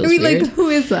Lewis, it feels weird. Who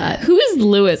is that? Who is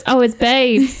Lewis? Oh, it's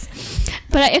Babes.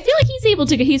 But I feel like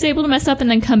he's able to mess up and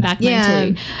then come back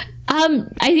mentally. I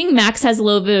think Max has a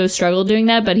little bit of a struggle doing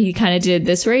that, but he kind of did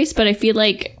this race. But I feel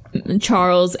like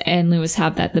Charles and Lewis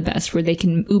have that the best, where they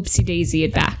can oopsie daisy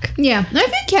it back. Yeah, I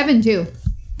think Kevin too.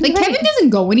 Kevin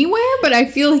doesn't go anywhere, but I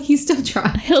feel like he's still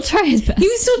trying. He'll try his best. He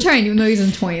was still trying, even though he's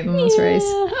in 20th in this race.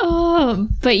 Oh,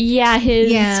 but yeah,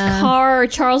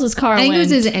 Charles's car I think it was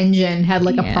his engine had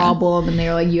a problem, and they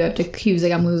were you have to, he was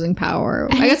I'm losing power.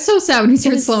 I got so sad when he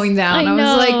started slowing down. I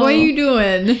was like, what are you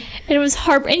doing? And it was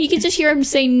hard, and you could just hear him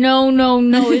say, no.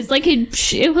 It's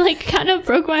it kind of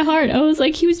broke my heart. I was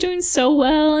like, he was doing so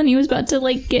well, and he was about to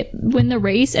win the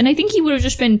race, and I think he would have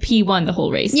just been P1 the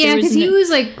whole race. Yeah, because he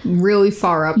was really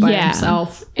far up by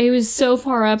himself. It was so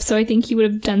far up, so I think he would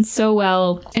have done so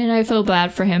well, and I feel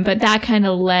bad for him. But that kind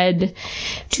of led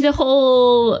to the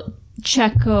whole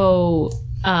Checo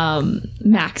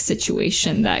Max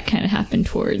situation that kind of happened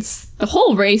towards the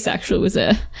whole race. Actually, was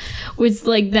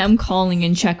them calling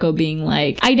in Checo being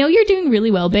I know you're doing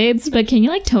really well, babes, but can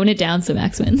you tone it down so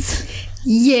Max wins?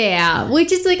 Yeah,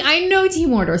 which is I know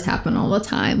team orders happen all the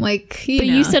time.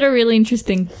 You said a really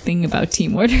interesting thing about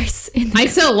team orders. I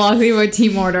said a lot of things about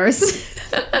team orders.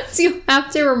 So you have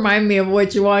to remind me of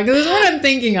which one, because it's what I'm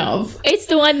thinking of. It's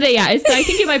the one that, I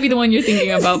think it might be the one you're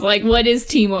thinking about. What is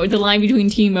the line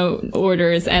between team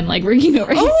orders and rigging a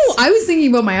race? Oh, I was thinking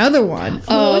about my other one. What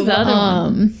was the other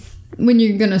one? When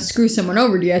you're gonna screw someone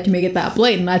over, do you have to make it that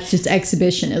blatant? That's just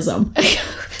exhibitionism.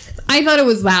 I thought it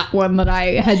was that one that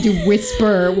I had to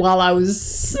whisper while I was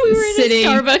sitting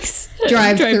in a Starbucks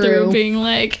drive-through being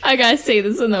I gotta say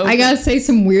this in the open. I gotta say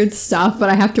some weird stuff, but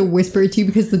I have to whisper it to you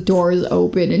because the door is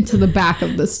open into the back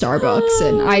of the Starbucks,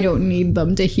 and I don't need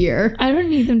them to hear. I don't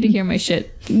need them to hear my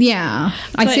shit. Yeah,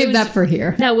 I saved that for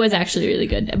here. That was actually really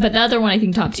good. But the other one I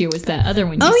think top tier was that other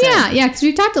one you said. Yeah, because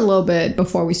we talked a little bit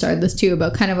before we started this too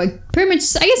about kind of pretty much,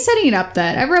 I guess, setting it up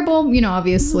that at Red Bull,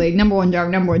 obviously, number 1 driver,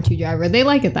 number 2 driver, they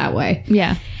like it that way.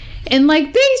 Yeah. And like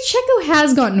Checo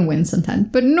has gotten a win sometimes,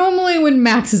 but normally when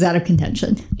Max is out of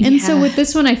contention. And so with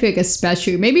this one, I feel like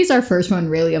especially, maybe it's our first one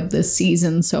really of this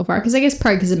season so far, because I guess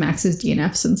probably because of Max's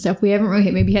DNFs and stuff, we haven't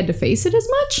really maybe had to face it as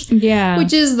much. Yeah.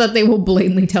 Which is that they will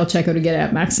blatantly tell Checo to get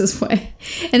out Max's way.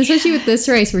 And especially with this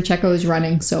race where Checo was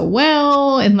running so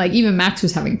well, and like even Max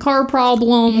was having car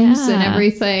problems and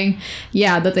everything.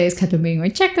 Yeah, that they just kept on being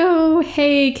like, Checo,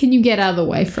 hey, can you get out of the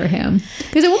way for him?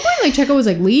 Because at one point, like Checo was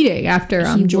like leading after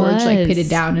George like pitted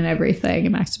down and everything,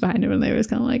 and Max was behind him, and they was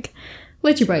kind of like,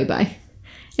 let your buddy by.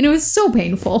 And it was so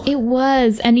painful. It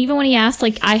was. And even when he asked,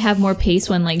 like, I have more pace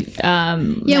when, like,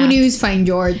 when he was fighting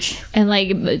George. And, like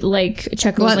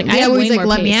Checo was like, I have way more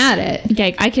let pace. Me at it.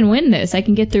 Like, I can win this. I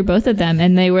can get through both of them.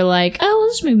 And they were like, oh, we'll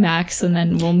just move Max, and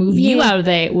then we'll move you out of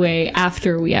the way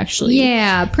after we actually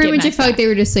pretty much it felt like they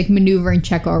were just, like, maneuvering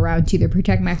Checo around to either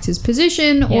protect Max's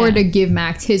position or to give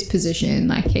Max his position in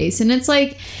that case. And it's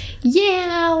like,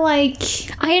 like...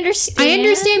 I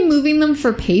understand moving them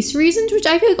for pace reasons, which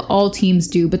I feel like all teams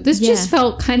do, but this just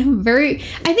felt kind of very...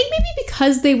 I think maybe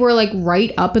because they were, like,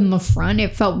 right up in the front,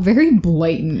 it felt very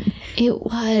blatant. It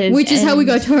was. Which is how we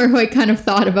got to our, like, kind of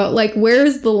thought about, like,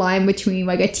 where's the line between,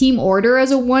 like, a team order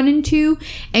as a 1 and 2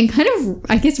 and kind of,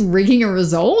 I guess, rigging a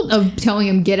result of telling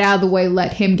him, get out of the way,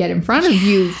 let him get in front of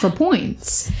you for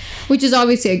points. Which is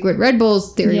obviously like what Red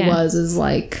Bull's theory is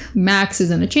like, Max is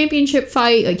in a championship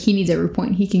fight, like, he needs every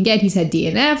point he can get. He's had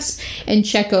DNFs, and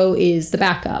Checo is the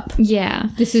backup. Yeah.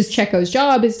 This is Checo's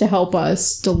job, is to help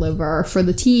us deliver for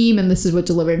the team, and this is what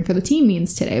delivering for the team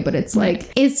means today. But it's like,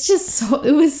 it's just so,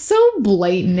 it was so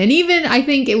blatant. And even, I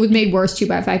think it was made worse too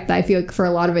by the fact that I feel like for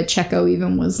a lot of it, Checo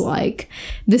even was like,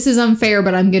 this is unfair,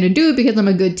 but I'm going to do it because I'm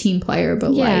a good team player.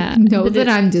 But like, know that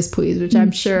I'm displeased, which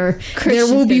I'm sure there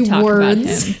will be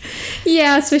words.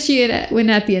 Yeah, especially when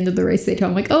at the end of the race they told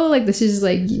him, like, oh, like, this is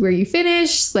like where you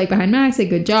finished, like, behind Max, like,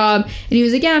 good job. And he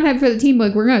was like, yeah, I'm happy for the team, but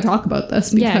like, we're going to talk about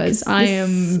this because I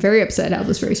am very upset how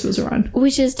this race was run.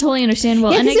 Which is totally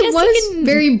understandable. Yeah, and I guess it was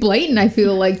very blatant, I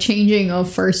feel like, changing a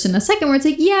first and a second, where it's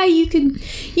like, yeah, you can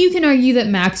argue that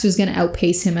Max was going to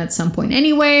outpace him at some point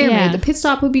anyway, or maybe the pit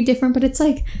stop would be different, but it's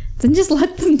like, then just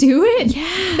let them do it. Yeah.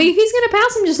 Like, if he's gonna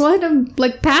pass him, just let him,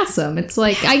 like, pass him. It's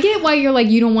like, I get why you're like,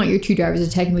 you don't want your two drivers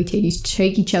to technically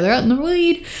take each other out in the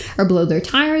lead or blow their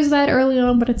tires that early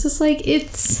on, but it's just like,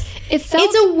 it's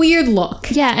a weird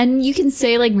look. Yeah, and you can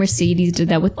say, like, Mercedes did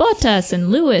that with Bottas and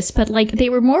Lewis, but, like, they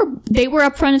were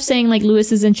up front of saying, like,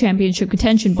 Lewis is in championship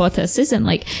contention, Bottas isn't.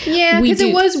 Like, yeah, because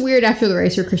it was weird after the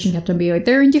race where Christian kept on being like,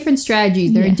 they're in different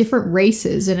strategies, they're in different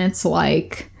races, and it's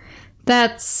like,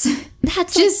 that's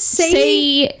just like,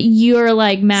 say you're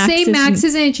like Max. Say Max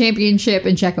is in a championship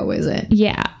and Checo isn't.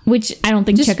 Yeah, which I don't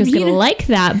think Checo's gonna like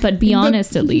that. But be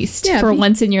honest, at least for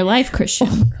once in your life, Christian.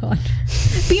 Oh God,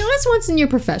 be honest once in your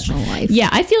professional life. Yeah,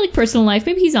 I feel like personal life.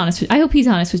 Maybe he's honest. I hope he's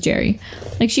honest with Jerry.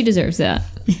 Like, she deserves that.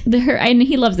 And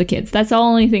he loves the kids. That's the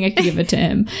only thing I can give it to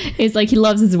him. Is like, he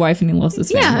loves his wife and he loves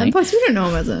his family. Yeah, and plus we don't know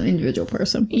him as an individual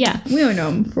person. Yeah, we don't know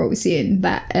him for what we see in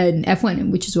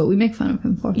F1, which is what we make fun of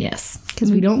him for. Yes,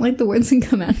 because we don't like the words that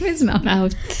come out of his mouth. We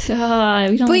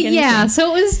don't. But like yeah,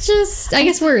 so it was just. I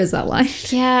guess where is that line?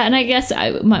 Yeah, and I guess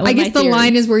the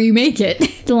line is where you make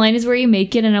it. The line is where you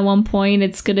make it, and at one point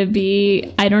it's gonna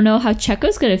be. I don't know how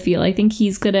Checo's gonna feel. I think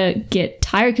he's gonna get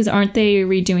tired because aren't they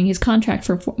redoing his contract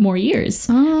for more years?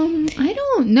 I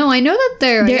don't know. I know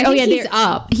that he's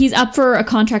up. He's up for a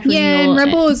contract renewal. Yeah, and Red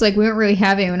Bull is like, we don't really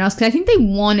have anyone else because I think they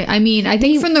wanted. I mean, I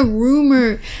think from the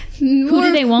rumor. Who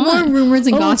do they want? More rumors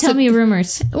and gossip. Tell me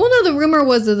rumors. Well, no, the rumor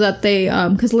was that they,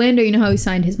 because Lando, you know how he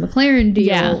signed his McLaren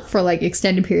deal for like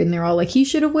extended period, and they're all like, he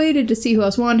should have waited to see who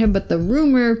else wanted him. But the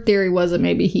rumor theory was that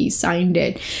maybe he signed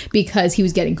it because he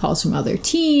was getting calls from other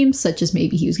teams, such as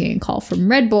maybe he was getting a call from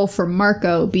Red Bull, from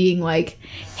Marco, being like,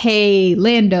 hey,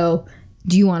 Lando,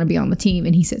 do you want to be on the team?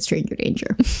 And he said stranger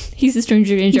danger. He's a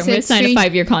stranger danger. I'm going to sign a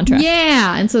 5-year contract.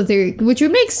 Yeah. And so which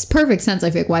would make perfect sense,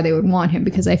 I feel like, why they would want him,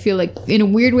 because I feel like in a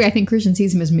weird way, I think Christian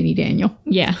sees him as mini Daniel.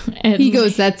 Yeah. And he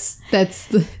goes, that's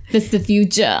the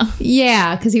future.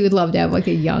 Yeah. Because he would love to have like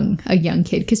a young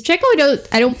kid. Because Checo,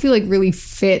 I don't feel like really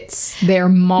fits their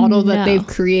model that they've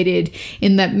created,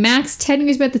 in that Max technically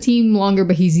has been at the team longer,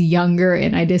 but he's younger.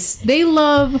 And they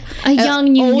love a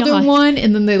young older one,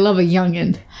 and then they love a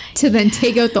youngin'. To then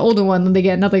take out the older one, then they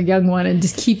get another young one, and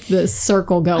just keep the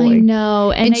circle going. I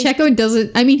know. And Checo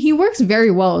doesn't. I mean, he works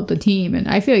very well at the team, and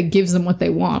I feel like gives them what they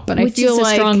want. But I feel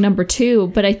like a strong number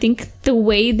 2. But I think the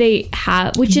way they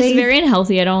have, which is very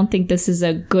unhealthy. I don't think this is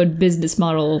a good business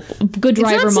model, good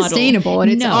driver it's not model. Sustainable,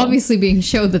 and it's obviously being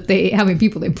showed that how many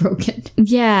people they've broken.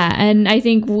 Yeah, and I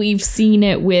think we've seen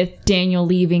it with Daniel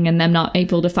leaving and them not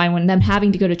able to find one, them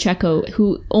having to go to Checo,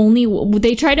 who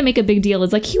they try to make a big deal.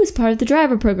 It's like he was part of the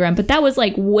driver program, but that was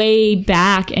like way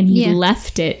back, and he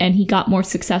left it, and he got more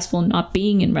successful not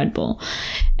being in Red Bull,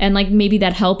 and like maybe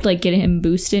that helped like get him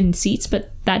boosted in seats, but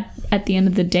that at the end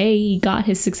of the day, he got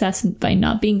his success by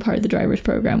not being part of the driver's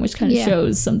program, which kind of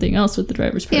shows something else with the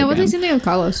driver's program. Yeah, well, the same thing with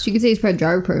Carlos. You could say he's part of the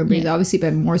driver program, but he's obviously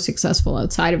been more successful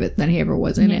outside of it than he ever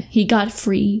was in it. He got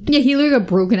freed. Yeah, he literally got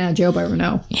broken out of jail by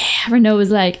Renault. Yeah, Renault was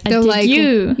like, they're like,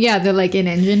 you. Yeah, they're like, in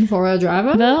engine four-wheel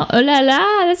driver. Well, oh la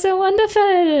la, that's so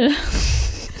wonderful.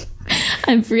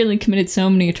 I've really committed so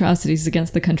many atrocities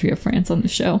against the country of France on the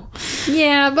show.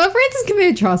 Yeah, but France has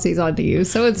committed atrocities onto you,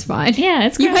 so it's fine. Yeah,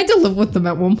 it's great. You had to live with them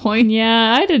at one point.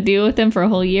 Yeah, I had to deal with them for a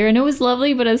whole year, and it was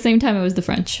lovely, but at the same time, it was the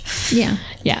French. Yeah.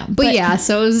 Yeah. But yeah,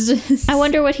 so it was just... I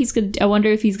wonder what he's gonna... I wonder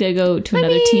if he's gonna go to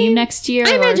another team next year,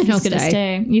 I imagine or if he's gonna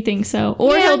stay. You think so?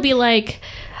 Or he'll be like...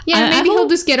 Yeah, maybe he'll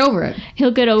just get over it. He'll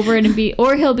get over it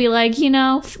or he'll be like,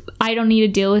 I don't need to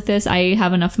deal with this. I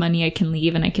have enough money. I can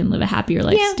leave and I can live a happier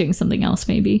life doing something else,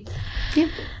 maybe. Yeah.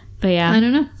 But yeah. I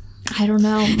don't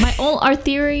know. Our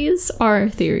theories are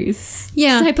theories.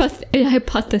 Yeah.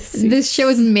 Hypotheses. This show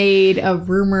is made of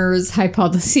rumors,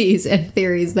 hypotheses, and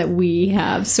theories that we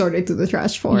have sorted through the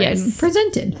trash for and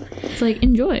presented. It's like,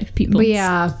 enjoy, people. But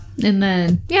yeah. And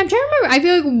then, I'm trying to remember. I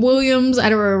feel like Williams, I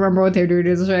don't remember what they were doing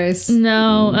in this race.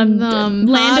 No.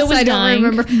 Lando was I dying.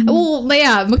 don't remember. Well,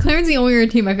 yeah, McLaren's the only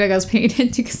team I feel like I was paying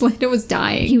attention to because Lando was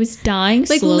dying. He was dying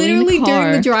like slowly literally in the car.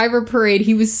 During the driver parade,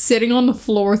 he was sitting on the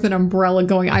floor with an umbrella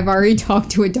going, I've already talked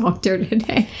to a doctor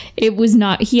today. It was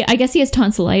not, I guess he has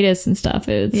tonsillitis and stuff.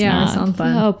 It's or not, something.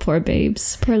 Oh, poor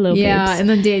babes. Poor little babes. Yeah, and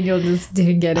then Daniel just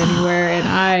didn't get anywhere,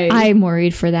 and I'm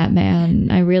worried for that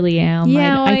man. I really am.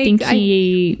 Yeah, I think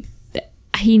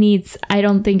he needs, I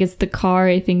don't think it's the car.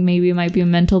 I think maybe it might be a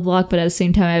mental block, but at the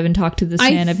same time, I haven't talked to this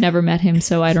man. I've never met him,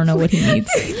 so I don't know what he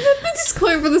needs. The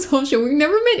disclaimer for this whole show, we've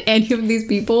never met any of these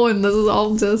people, and this is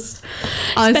all just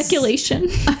speculation.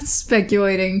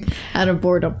 Speculating out of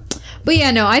boredom. But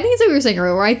yeah, no, I think it's like we were saying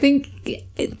earlier. I think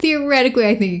theoretically,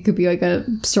 I think it could be like a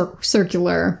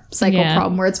circular cycle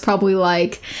problem where it's probably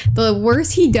like the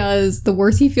worse he does, the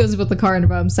worse he feels about the car and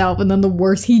about himself, and then the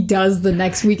worse he does the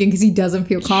next weekend because he doesn't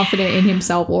feel confident in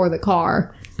himself or the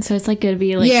car. So it's like gonna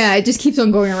be like it just keeps on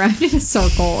going around in a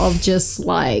circle of just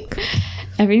like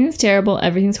everything's terrible,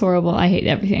 everything's horrible, I hate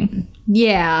everything.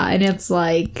 Yeah, and it's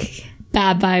like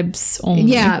bad vibes only.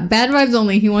 Yeah, bad vibes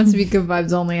only. He wants to be good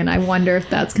vibes only, and I wonder if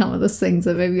that's kind of those things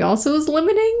that maybe also is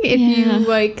limiting. If you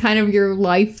like, kind of your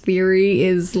life theory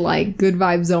is like good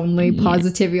vibes only,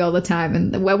 positivity all the time,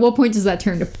 and at what point does that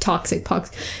turn to toxic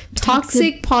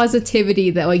positivity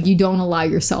that like you don't allow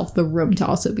yourself the room to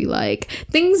also be like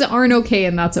things aren't okay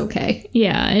and that's okay.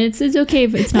 Yeah, and it's okay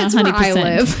if it's not 100%. That's where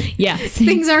I live. Yeah,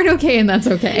 things aren't okay and that's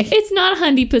okay. It's not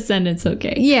 100%. It's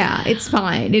okay. Yeah, it's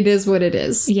fine. It is what it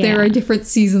is. Yeah. There are different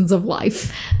seasons of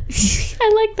life.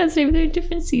 I like that statement. There are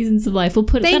different seasons of life. We'll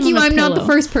put it on a pillow. I'm not the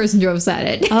first person to have said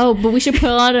it. Oh, but we should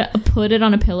put it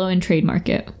on a pillow and trademark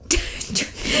it.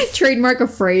 Trademark a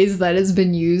phrase that has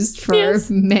been used for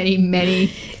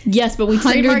many yes, but we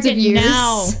trademark it years.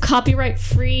 Now, copyright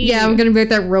free. Yeah, I'm gonna be like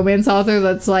that romance author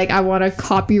that's like, I want to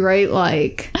copyright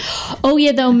like the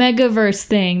Omegaverse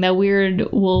thing, that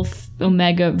weird wolf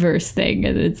Omegaverse thing.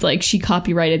 It's like she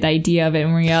copyrighted the idea of it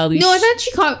in reality. No, I thought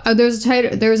she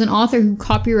there was an author who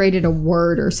copyrighted a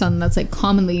word or something that's like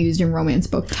commonly used in romance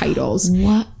book titles.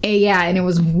 What? Yeah, and it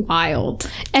was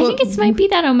wild. I think it might be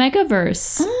that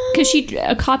Omegaverse because she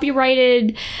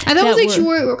copyrighted. I thought it was like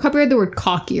she copyrighted the word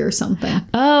cocky or something.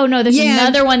 Oh no, there's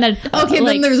another one that. Okay,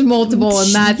 then there's multiple,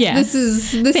 and that's this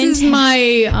is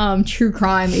my true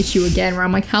crime issue again, where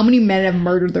I'm like, how many men have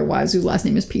murdered their wives whose last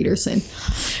name is Peterson?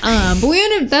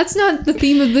 But that's not the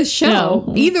theme of this show.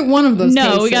 No. Either one of those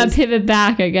cases. We gotta pivot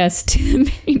back, I guess, to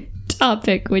the main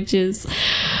topic, which is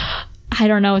I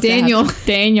don't know. Daniel.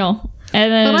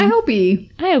 And then, but I hope he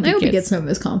gets some of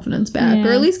his confidence back,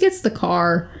 or at least gets the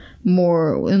car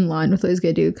more in line with what he's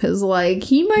gonna do, because like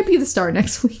he might be the star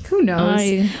next week. Who knows?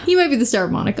 He might be the star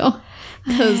of Monaco.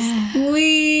 Because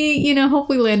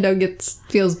hopefully Lando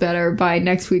feels better by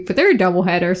next week, but they're a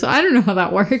doubleheader, so I don't know how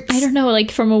that works. I don't know,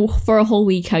 like for a whole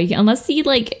week, how you can, unless he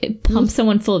like pumps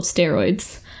someone full of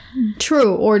steroids.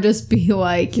 True, or just be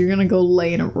like, you're gonna go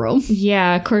lay in a room.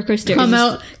 Yeah,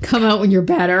 corticosteroids. Come out when you're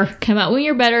better. Come out when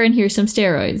you're better, and here's some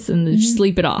steroids, and then just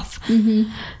sleep it off.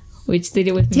 Mm-hmm. Which they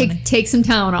did with me. Take some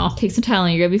Tylenol. Take some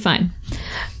Tylenol, you're gonna be fine.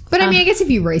 But I mean, I guess if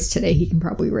he raced today, he can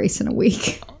probably race in a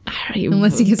week.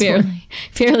 Unless he gets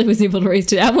barely was able to race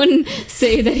today. I wouldn't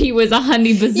say that he was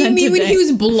 100%. You mean when he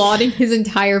was blotting his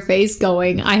entire face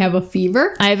going, I have a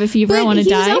fever? I have a fever, I want to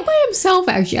die? He was out by himself,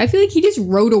 actually. I feel like he just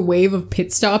rode a wave of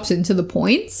pit stops into the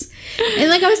points. And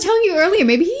like I was telling you earlier,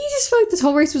 maybe he just felt like this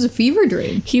whole race was a fever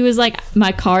dream. He was like,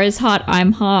 my car is hot,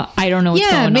 I'm hot, I don't know what's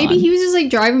going on. Yeah, maybe he was just like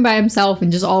driving by himself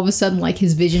and just all of a sudden like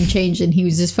his vision changed and he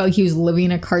was just felt like he was living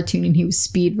in a cartoon and he was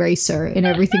Speed Racer and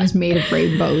everything was made of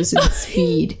rainbows and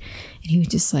speed. And he was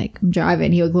just like, I'm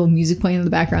driving. He had a little music playing in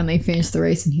the background. They finished the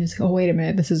race and he was like, oh, wait a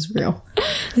minute. This is real.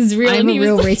 This is real. I'm a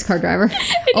real race car driver.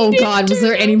 Oh, God. Was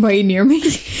there anybody near me?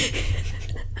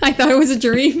 I thought it was a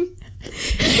dream.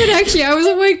 But actually, I was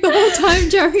awake the whole time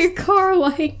driving a car,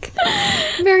 like,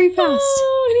 very fast.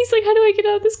 Oh, and he's like, how do I get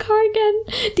out of this car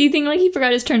again? Do you think, like, he forgot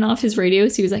to turn off his radio?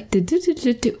 So he was like,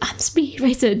 do-do-do-do-do, I'm Speed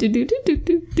Racer,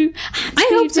 do-do-do-do-do, I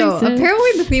hope so.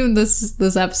 Apparently, the theme of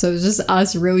this episode is just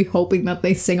us really hoping that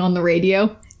they sing on the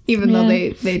radio. Even though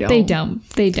they don't.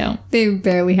 They don't. They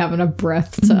barely have enough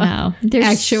breath to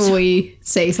actually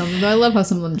say something. But I love how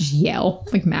some of them just yell.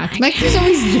 Like Max. Max is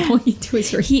always yelling into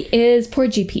his radio. He is. Poor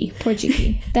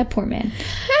GP. That poor man.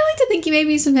 I like to think he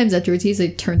maybe sometimes afterwards he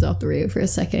like turns off the radio for a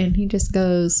second. And he just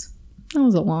goes, that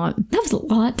was a lot. That was a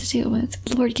lot to deal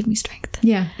with. Lord, give me strength.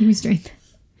 Yeah, give me strength.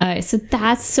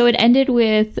 So it ended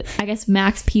with, I guess,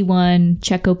 Max P1,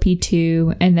 Checo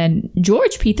P2, and then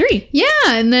George P3. Yeah,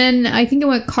 and then I think it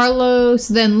went Carlos,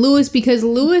 then Lewis, because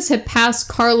Lewis had passed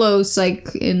Carlos like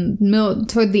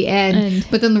toward the end,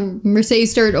 but then the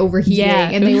Mercedes started overheating,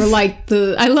 and they were like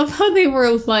I love how they were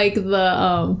like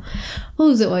what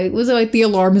was it like? Was it like the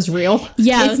alarm is real?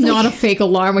 Yeah. It's not a fake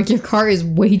alarm. Like your car is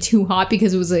way too hot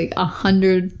because it was like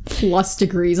 100+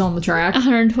 degrees on the track.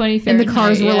 120 Fahrenheit. And the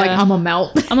cars were like, I'm a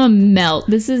melt.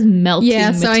 This is melting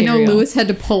Yeah, so material. I know Lewis had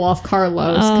to pull off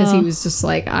Carlos because he was just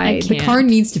like, the car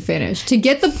needs to finish. To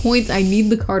get the points, I need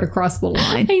the car to cross the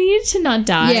line. I needed to not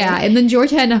die. Yeah, and then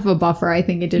George had enough of a buffer. I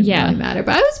think it didn't really matter.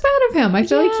 But I was proud of him. I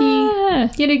feel like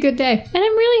he had a good day. And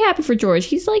I'm really happy for George.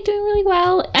 He's like doing really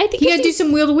well. I think he had to do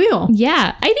some wheel to wheel.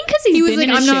 Yeah, I think because he was like,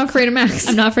 I'm not afraid of Max.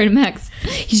 I'm not afraid of Max.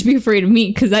 He should be afraid of me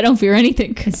because I don't fear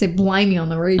anything. I say blimey on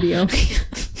the radio.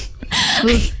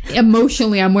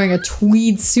 Emotionally, I'm wearing a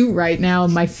tweed suit right now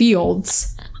in my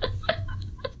fields.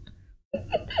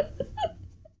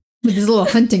 With his little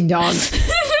hunting dog.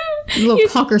 His little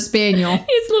cocker spaniel.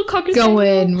 His little cocker spaniel. Go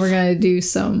in. We're going to do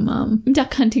some...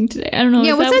 duck hunting today. I don't know.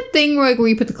 Yeah, what's that thing where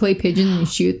you put the clay pigeon and you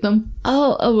shoot them?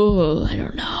 Oh, I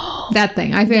don't know. That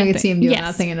thing. I think I could see him doing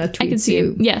that thing in a tweed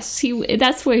suit. Yes,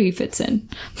 that's where he fits in.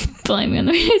 Blame me on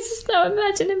the race. So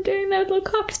imagine him doing that with little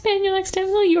cocker spaniel next time.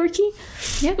 Little Yorkie.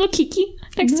 Yeah. Little Kiki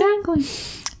next time.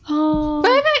 Oh.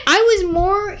 But I was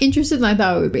more interested than I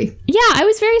thought it would be. Yeah, I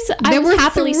was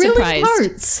happily surprised.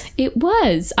 Parts. It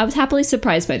was. I was happily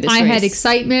surprised by this race. I had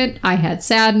excitement. I had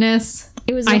sadness.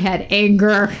 I had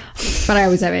anger. But I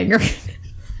always have anger.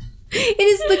 It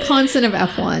is the constant of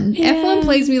F1. Yeah. F1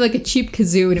 plays me like a cheap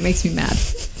kazoo and it makes me mad.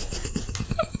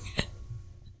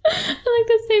 I like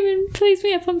that statement.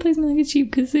 F1 plays me like a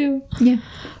cheap kazoo. Yeah.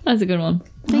 That's a good one.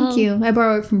 Thank you. I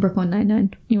borrowed it from Brooklyn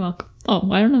Nine-Nine. You're welcome.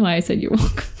 Oh, I don't know why I said you're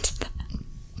welcome to that.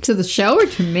 To the show or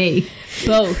to me?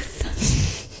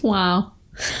 Both. Wow. All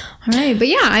right. But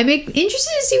yeah, I'm interested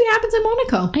to see what happens in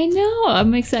Monaco. I know.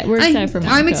 I'm excited. We're excited for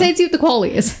Monaco. I'm excited to see what the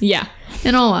quality is. Yeah.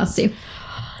 In all honesty.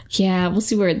 Yeah, we'll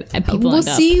see where people end up. We'll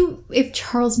see if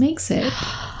Charles makes it.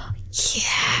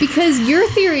 Yeah. Because your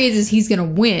theory is he's going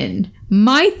to win.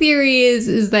 My theory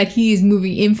is that he's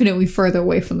moving infinitely further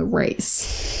away from the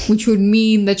race, which would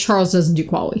mean that Charles doesn't do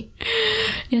quali.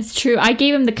 It's true. I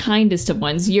gave him the kindest of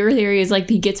ones. Your theory is like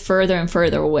he gets further and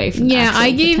further away from the actual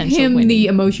I gave him winning. the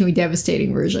emotionally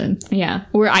devastating version. Yeah,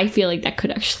 where I feel like that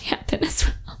could actually happen as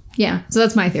well. Yeah, so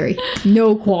that's my theory.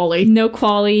 No quali. No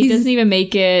quali. He doesn't even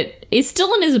make it. It's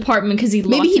still in his apartment because he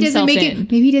locked himself in.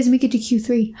 Maybe he doesn't make it to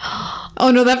Q3.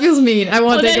 Oh no, that feels mean. I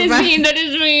want to take it back. That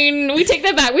is mean. We take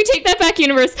that back. We take that back,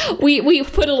 universe. We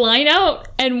put a line out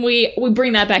and we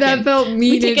bring that back in. That felt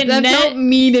mean. That felt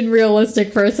mean and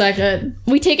realistic for a second.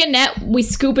 We take a net, we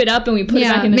scoop it up, and we put it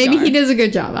back in the jar. Maybe he does a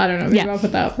good job. I don't know. Maybe I'll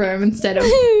put that for him instead of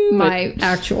my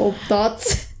actual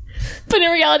thoughts. But in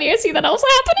reality, I see that also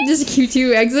happening. Just a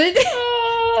Q2 exit.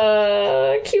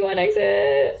 Q1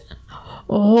 exit.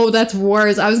 Oh, that's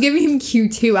worse. I was giving him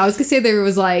Q2. I was going to say there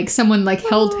was like someone like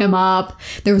held him up.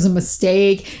 There was a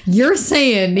mistake. You're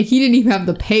saying he didn't even have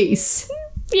the pace.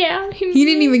 Yeah. He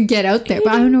didn't even get out there.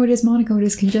 But I don't know. It is Monaco. It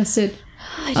is congested.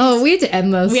 We have to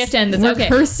end this. We have to end this. We're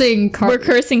cursing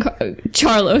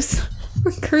Charlos.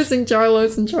 We're cursing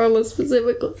Charlos and Charlos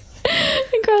specifically.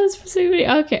 And Carlos specifically.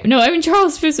 Okay. No, I mean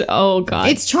Charles specifically. Oh god.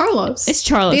 It's Charlos. It's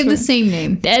Charlos. They have the same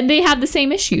name. And they have the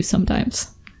same issues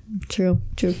sometimes. True.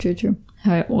 All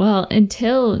right. Well,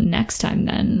 until next time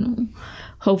then.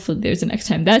 Hopefully there's a next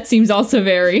time. That seems also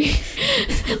very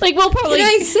like we'll probably.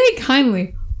 Can I say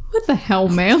kindly? What the hell,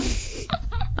 man?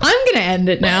 I'm gonna end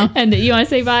it now. And you want to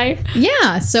say bye?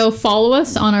 Yeah. So follow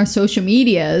us on our social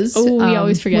medias. Oh, we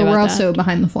always forget about We're that. also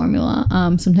Behind the Formula.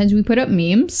 Sometimes we put up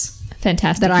memes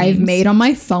Fantastic. that I've names. made on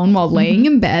my phone while laying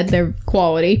in bed. They're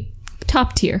quality.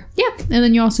 Top tier. Yeah. And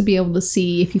then you'll also be able to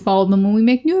see if you follow them when we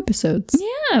make new episodes.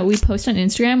 Yeah, we post on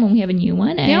Instagram when we have a new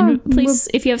one. And please,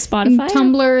 if you have Spotify.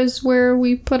 Tumblr is where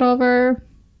we put all of our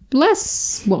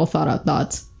less well thought out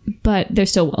thoughts. But they're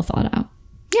still well thought out.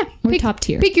 Yeah. We're top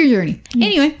tier. Pick your journey.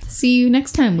 Anyway, see you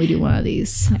next time we do one of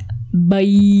these.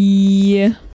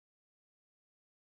 Bye.